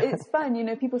it's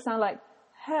fun, people sound like,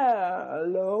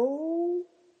 hello,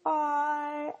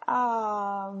 I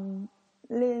am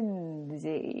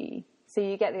Lindsay. So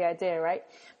you get the idea, right?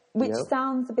 Which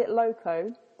sounds a bit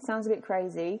loco, sounds a bit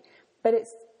crazy, but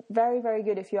it's very, very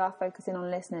good if you are focusing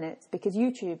on listening it, because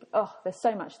YouTube, there's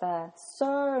so much there.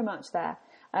 So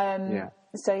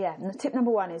tip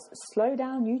number 1 is slow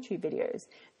down YouTube videos.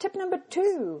 Tip number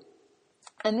 2,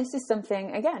 and this is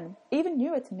something, again, even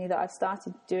newer to me, that I've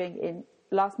started doing in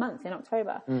last month, in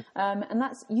October, and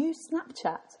that's use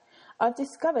Snapchat. I've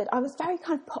discovered, I was very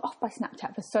kind of put off by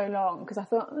Snapchat for so long, because I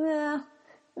thought,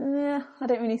 I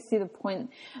don't really see the point.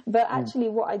 But actually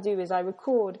what I do is I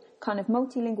record kind of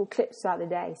multilingual clips throughout the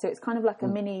day. So it's kind of like a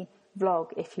mini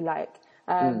vlog, if you like.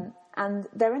 And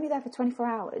they're only there for 24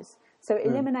 hours. So it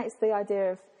eliminates the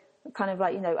idea of kind of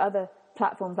like, other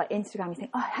platforms like Instagram. You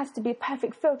think, it has to be a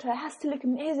perfect filter. It has to look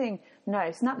amazing. No,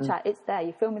 Snapchat, it's there.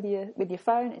 You film with your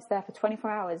phone. It's there for 24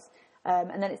 hours.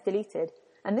 And then it's deleted.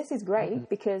 And this is great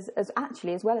because as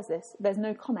well as this, there's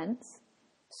no comments.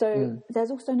 So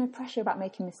there's also no pressure about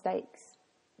making mistakes.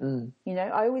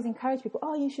 I always encourage people,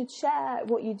 you should share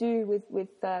what you do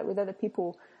with other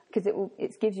people, because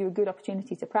it gives you a good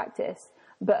opportunity to practice.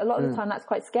 But a lot of the time that's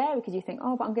quite scary, because you think,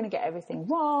 but I'm going to get everything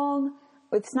wrong.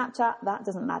 With Snapchat, that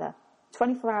doesn't matter.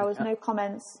 24 hours, no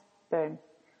comments, boom.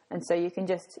 And so you can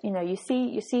just, you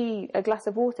see a glass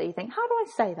of water, you think, how do I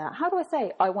say that? How do I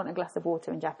say, I want a glass of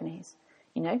water in Japanese?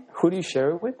 Who do you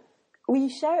share it with? Well, you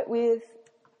share it with,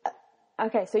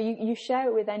 so you share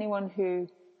it with anyone who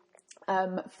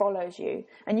follows you,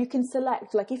 and you can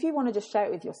select, like, if you want to just share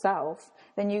it with yourself,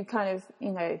 then you kind of,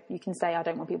 you can say, I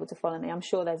don't want people to follow me. I'm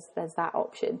sure there's that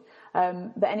option.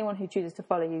 But anyone who chooses to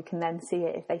follow you can then see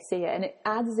it if they see it. And it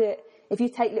adds it, if you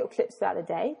take little clips throughout the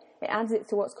day, it adds it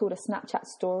to what's called a Snapchat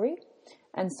story.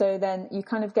 And so then you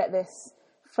kind of get this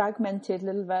fragmented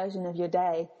little version of your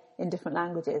day in different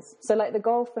languages. So like the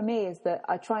goal for me is that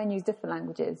I try and use different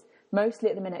languages. Mostly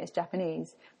at the minute it's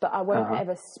Japanese, but I won't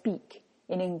ever speak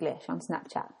in English on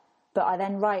Snapchat. But I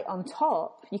then write on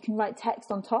top, you can write text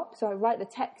on top. So I write the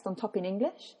text on top in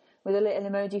English with a little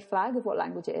emoji flag of what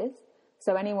language it is.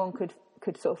 So anyone could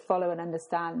sort of follow and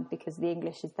understand because the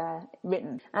English is there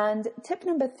written. And tip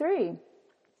number 3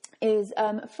 is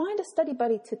find a study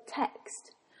buddy to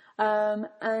text.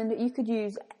 And you could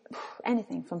use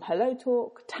anything from Hello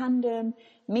Talk, Tandem,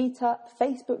 Meetup,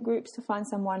 Facebook groups to find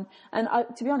someone. And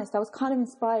to be honest, I was kind of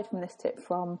inspired from this tip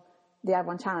from the Add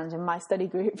One Challenge and my study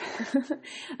group.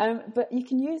 But you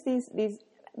can use these, there's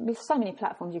so many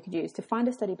platforms you could use to find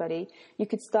a study buddy. You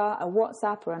could start a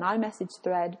WhatsApp or an iMessage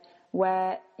thread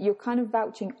where you're kind of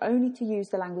vouching only to use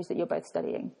the language that you're both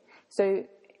studying. So,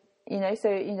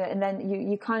 and then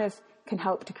you kind of can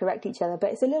help to correct each other,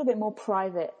 but it's a little bit more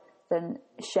private than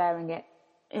sharing it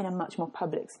in a much more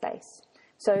public space.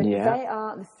 So they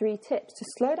are the 3 tips: to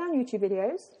slow down YouTube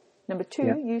videos, number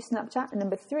 2, use Snapchat, and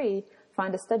number 3,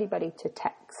 find a study buddy to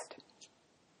text.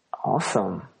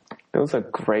 Awesome. Those are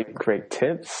great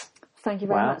tips. Thank you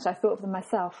very much. I thought of them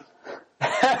myself.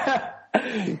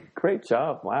 Great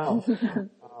job. Wow.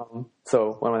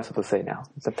 So what am I supposed to say now?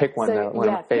 So pick one.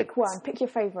 Pick one. Pick your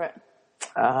favorite.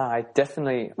 I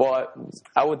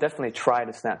would definitely try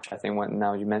the Snapchat thing one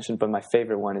now you mentioned, but my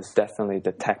favorite one is definitely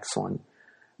the text one.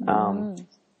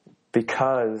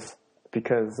 Because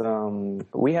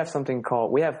we have something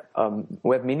called, we have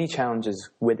mini challenges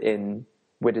within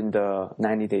the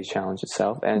 90-day challenge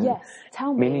itself. And yes,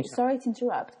 tell me, sorry to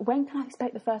interrupt, when can I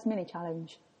expect the first mini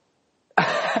challenge?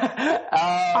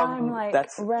 I'm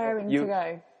raring to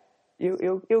go.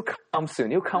 You'll come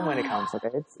soon. You'll come when it comes. Okay,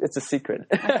 it's a secret.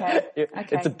 Okay.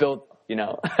 It's a build.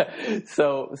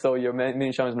 So your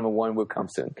mini challenge number 1 will come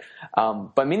soon.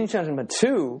 But mini challenge number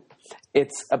 2,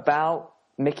 it's about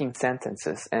making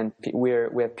sentences, and we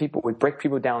break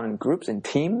people down in groups and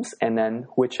teams, and then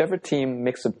whichever team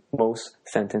makes the most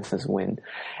sentences win.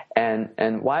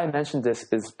 And why I mentioned this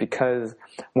is because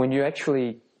when you're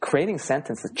actually creating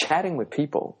sentences, chatting with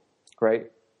people,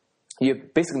 right? You're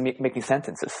basically making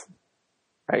sentences,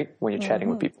 right? When you're chatting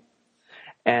with people,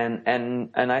 and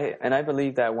I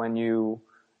believe that when you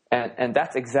and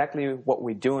that's exactly what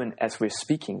we're doing as we're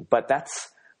speaking. But that's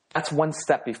one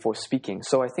step before speaking.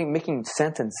 So I think making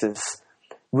sentences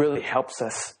really helps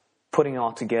us putting it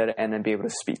all together and then be able to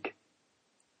speak.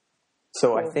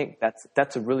 So I think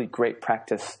that's a really great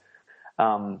practice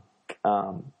to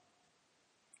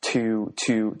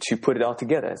put it all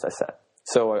together, as I said.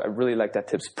 So I really like that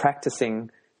tips. Practicing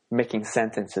making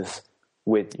sentences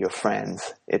with your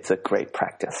friends. It's a great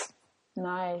practice.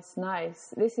 Nice.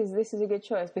 This is a good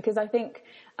choice, because I think,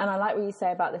 and I like what you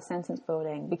say about the sentence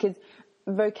building, because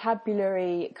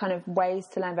vocabulary, kind of ways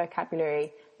to learn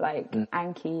vocabulary, like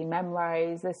Anki,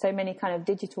 memorize, there's so many kind of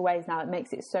digital ways now. It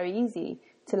makes it so easy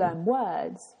to learn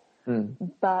words,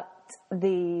 but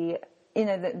the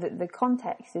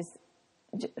context is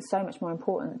so much more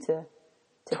important to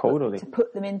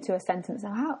put them into a sentence.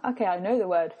 Now, I know the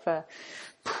word for,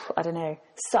 I don't know,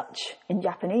 such in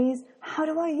Japanese. How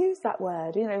do I use that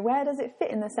word? Where does it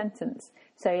fit in the sentence?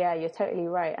 So yeah, you're totally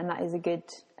right, and that is a good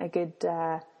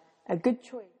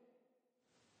choice.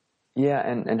 Yeah,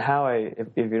 and how if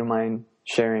you don't mind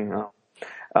sharing,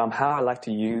 how I like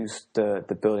to use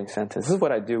the building sentence. This is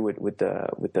what I do with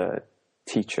the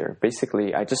teacher.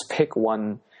 Basically, I just pick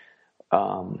one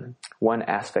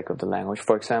aspect of the language.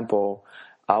 For example,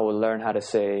 I will learn how to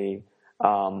say,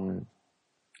 for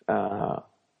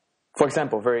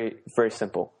example, very, very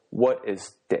simple. What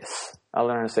is this? I'll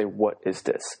learn how to say, what is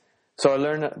this? So I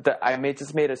learn that I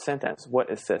just made a sentence. What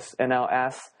is this? And I'll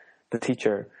ask the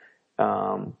teacher,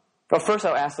 first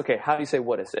I'll ask, okay, how do you say,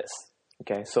 what is this?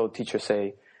 Okay. So teacher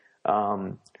say,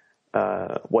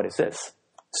 what is this?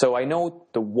 So I know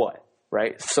the what,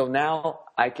 right? So now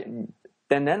I can,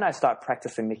 then I start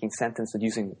practicing making sentences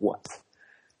using what.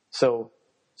 So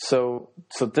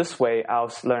this way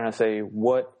I'll learn to say,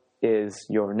 what is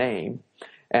your name?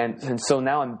 And so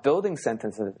now I'm building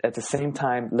sentences at the same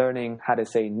time learning how to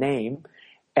say name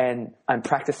and I'm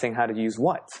practicing how to use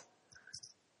what.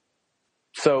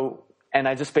 So, and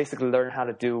I just basically learned how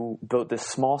to build this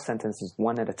small sentences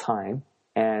one at a time,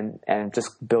 and just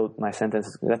build my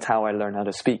sentences. That's how I learned how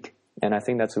to speak. And I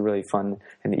think that's a really fun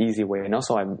and easy way. And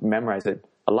also I memorize it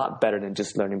a lot better than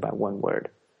just learning by one word.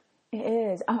 It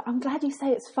is. I'm glad you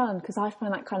say it's fun, because I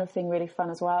find that kind of thing really fun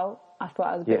as well. I thought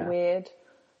I was a bit weird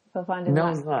for finding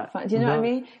that it's not. fun. Do you know what I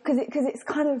mean? Because it's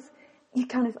kind of,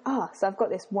 so I've got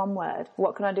this one word.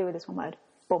 What can I do with this one word?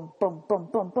 Boom, boom, boom,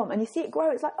 boom, boom. And you see it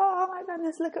grow. It's like, oh my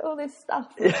goodness, look at all this stuff.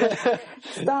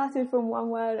 Started from one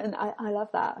word. And I love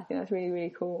that. I think that's really,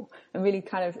 really cool. And really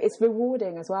kind of, it's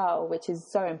rewarding as well, which is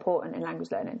so important in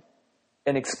language learning.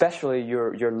 And especially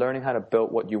you're learning how to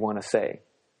build what you want to say,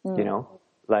 you know?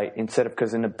 Like instead of,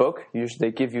 because in the book, usually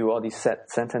they give you all these set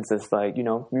sentences, like, you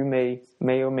know, you may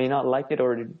or may not like it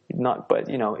or not. But,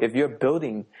 you know, if you're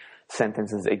building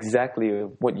sentences exactly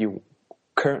what you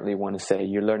currently want to say,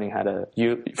 you're learning how to,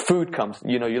 food comes,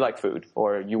 you know, you like food,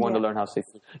 or you want to learn how to say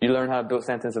food. You learn how to build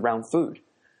sentences around food,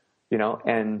 you know,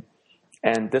 and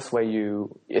this way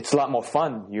it's a lot more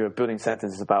fun. You're building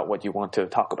sentences about what you want to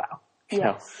talk about.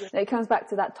 Yes. It comes back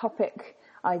to that topic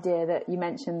idea that you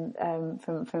mentioned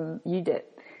from Judith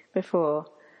before.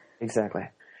 Exactly.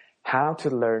 How to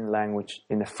learn language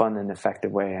in a fun and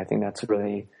effective way. I think that's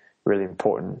really, really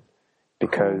important,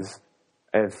 because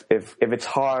if it's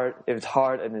hard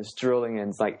and it's drilling and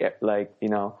it's like you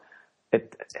know,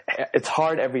 it's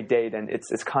hard every day, then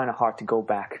it's kind of hard to go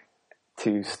back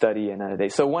to study another day.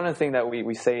 So one of the things that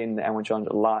we say in the N1 Challenge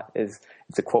a lot is,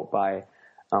 it's a quote by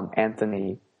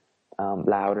Anthony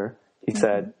Lauder. He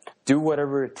said, do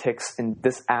whatever it takes in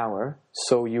this hour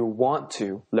so you want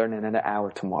to learn another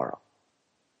hour tomorrow.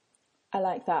 I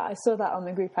like that. I saw that on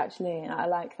the group actually, and I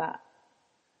like that.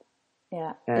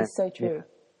 Yeah, it's so true. Yeah.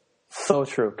 So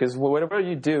true, because whatever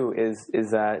you do is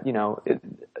that, you know, it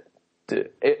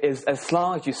is, as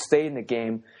long as you stay in the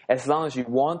game, as long as you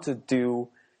want to do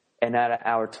another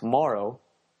hour tomorrow,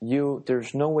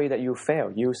 there's no way that you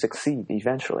fail. You succeed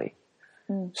eventually.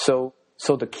 So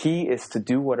the key is to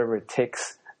do whatever it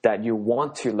takes that you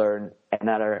want to learn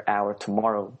another hour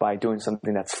tomorrow by doing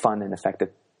something that's fun and effective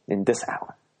in this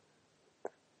hour.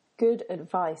 Good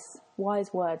advice.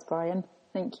 Wise words, Brian.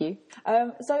 Thank you.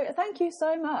 So thank you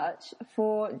so much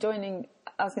for joining.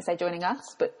 I was going to say joining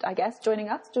us, but I guess joining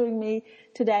me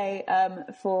today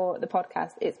for the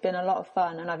podcast. It's been a lot of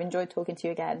fun, and I've enjoyed talking to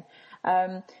you again.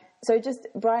 So just,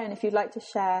 Brian, if you'd like to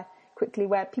share quickly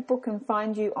where people can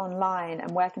find you online,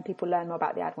 and where can people learn more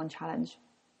about the Add One Challenge?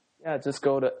 Yeah, just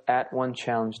go to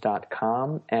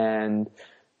add1challenge.com and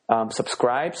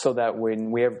subscribe, so that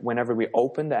whenever we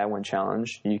open the Add One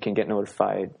Challenge, you can get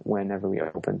notified whenever we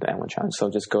open the Add One Challenge. So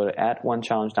just go to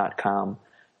add1challenge.com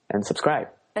and subscribe.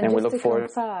 And we look forward.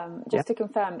 To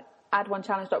confirm,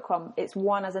 add1challenge.com. It's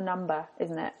one as a number,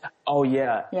 isn't it? Oh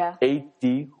yeah. Yeah.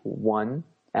 AD1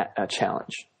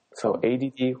 challenge. So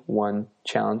ADD1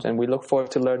 challenge, and we look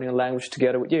forward to learning a language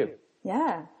together with you.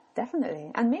 Yeah,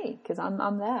 definitely, and me, because I'm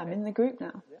there. I'm in the group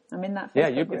now. I'm in that. Yeah,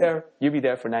 you'll be there. You'll be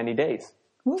there for 90 days.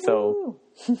 Woo-hoo. So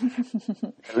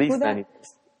at least 90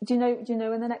 days. Do you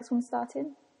know when the next one's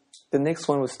starting? The next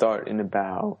one will start in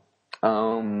about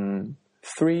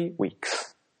 3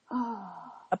 weeks. Oh.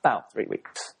 About 3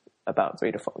 weeks. About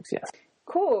 3 to 4 weeks. Yes.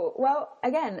 Cool. Well,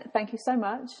 again, thank you so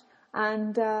much,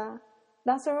 and.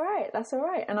 That's all right.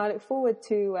 And I look forward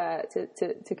to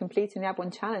completing the Add One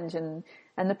Challenge and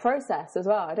the process as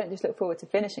well. I don't just look forward to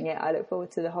finishing it. I look forward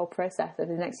to the whole process of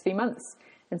the next few months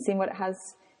and seeing what it has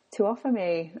to offer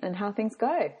me and how things go.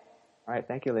 All right.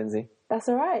 Thank you, Lindsay. That's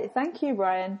all right. Thank you,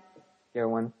 Brian. You're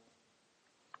one.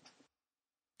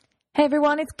 Hey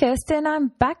everyone, it's Kirsten. I'm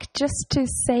back just to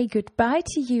say goodbye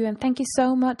to you, and thank you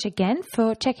so much again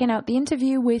for checking out the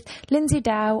interview with Lindsay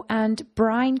Dow and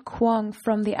Brian Kwong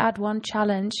from the Add One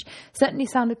Challenge. Certainly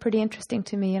sounded pretty interesting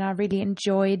to me, and I really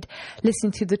enjoyed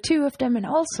listening to the two of them, and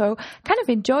also kind of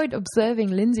enjoyed observing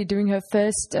Lindsay doing her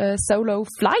first solo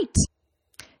flight.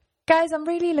 Guys, I'm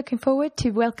really looking forward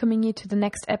to welcoming you to the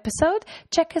next episode.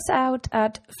 Check us out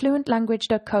at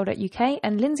fluentlanguage.co.uk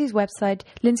and Lindsay's website,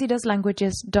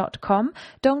 lindsaydoeslanguages.com.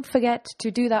 Don't forget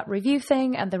to do that review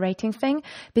thing and the rating thing,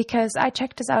 because I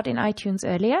checked us out in iTunes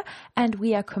earlier and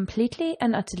we are completely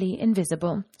and utterly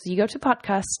invisible. So you go to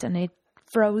podcast and it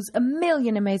throws a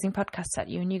million amazing podcasts at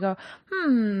you and you go,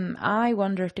 I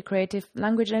wonder if the Creative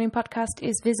Language Learning Podcast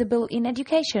is visible in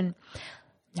education.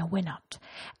 No, we're not.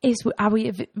 Are we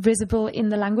visible in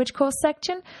the language course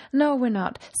section? No, we're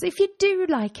not. So if you do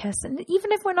like us, and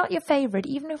even if we're not your favorite,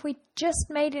 even if we just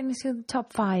made it into the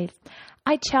top 5,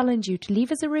 I challenge you to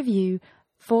leave us a review,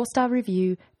 4-star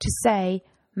review, to say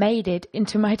made it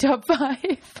into my top 5.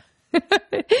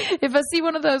 If I see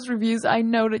one of those reviews, I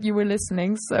know that you were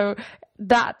listening. So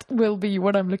that will be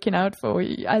what I'm looking out for.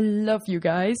 I love you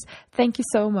guys. Thank you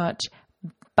so much.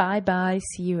 Bye-bye.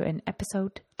 See you in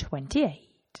episode 28.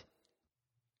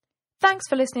 Thanks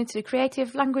for listening to the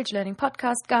Creative Language Learning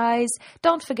Podcast, guys.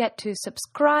 Don't forget to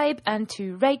subscribe and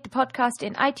to rate the podcast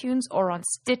in iTunes or on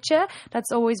Stitcher.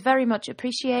 That's always very much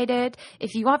appreciated.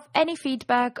 If you have any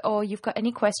feedback or you've got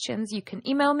any questions, you can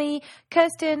email me,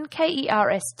 Kerstin,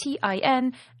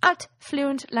 Kerstin,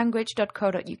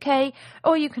 @fluentlanguage.co.uk,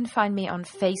 or you can find me on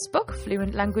Facebook,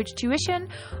 Fluent Language Tuition,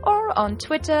 or on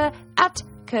Twitter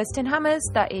 @Kerstin Hammers,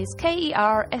 that is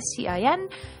KerstinHammes.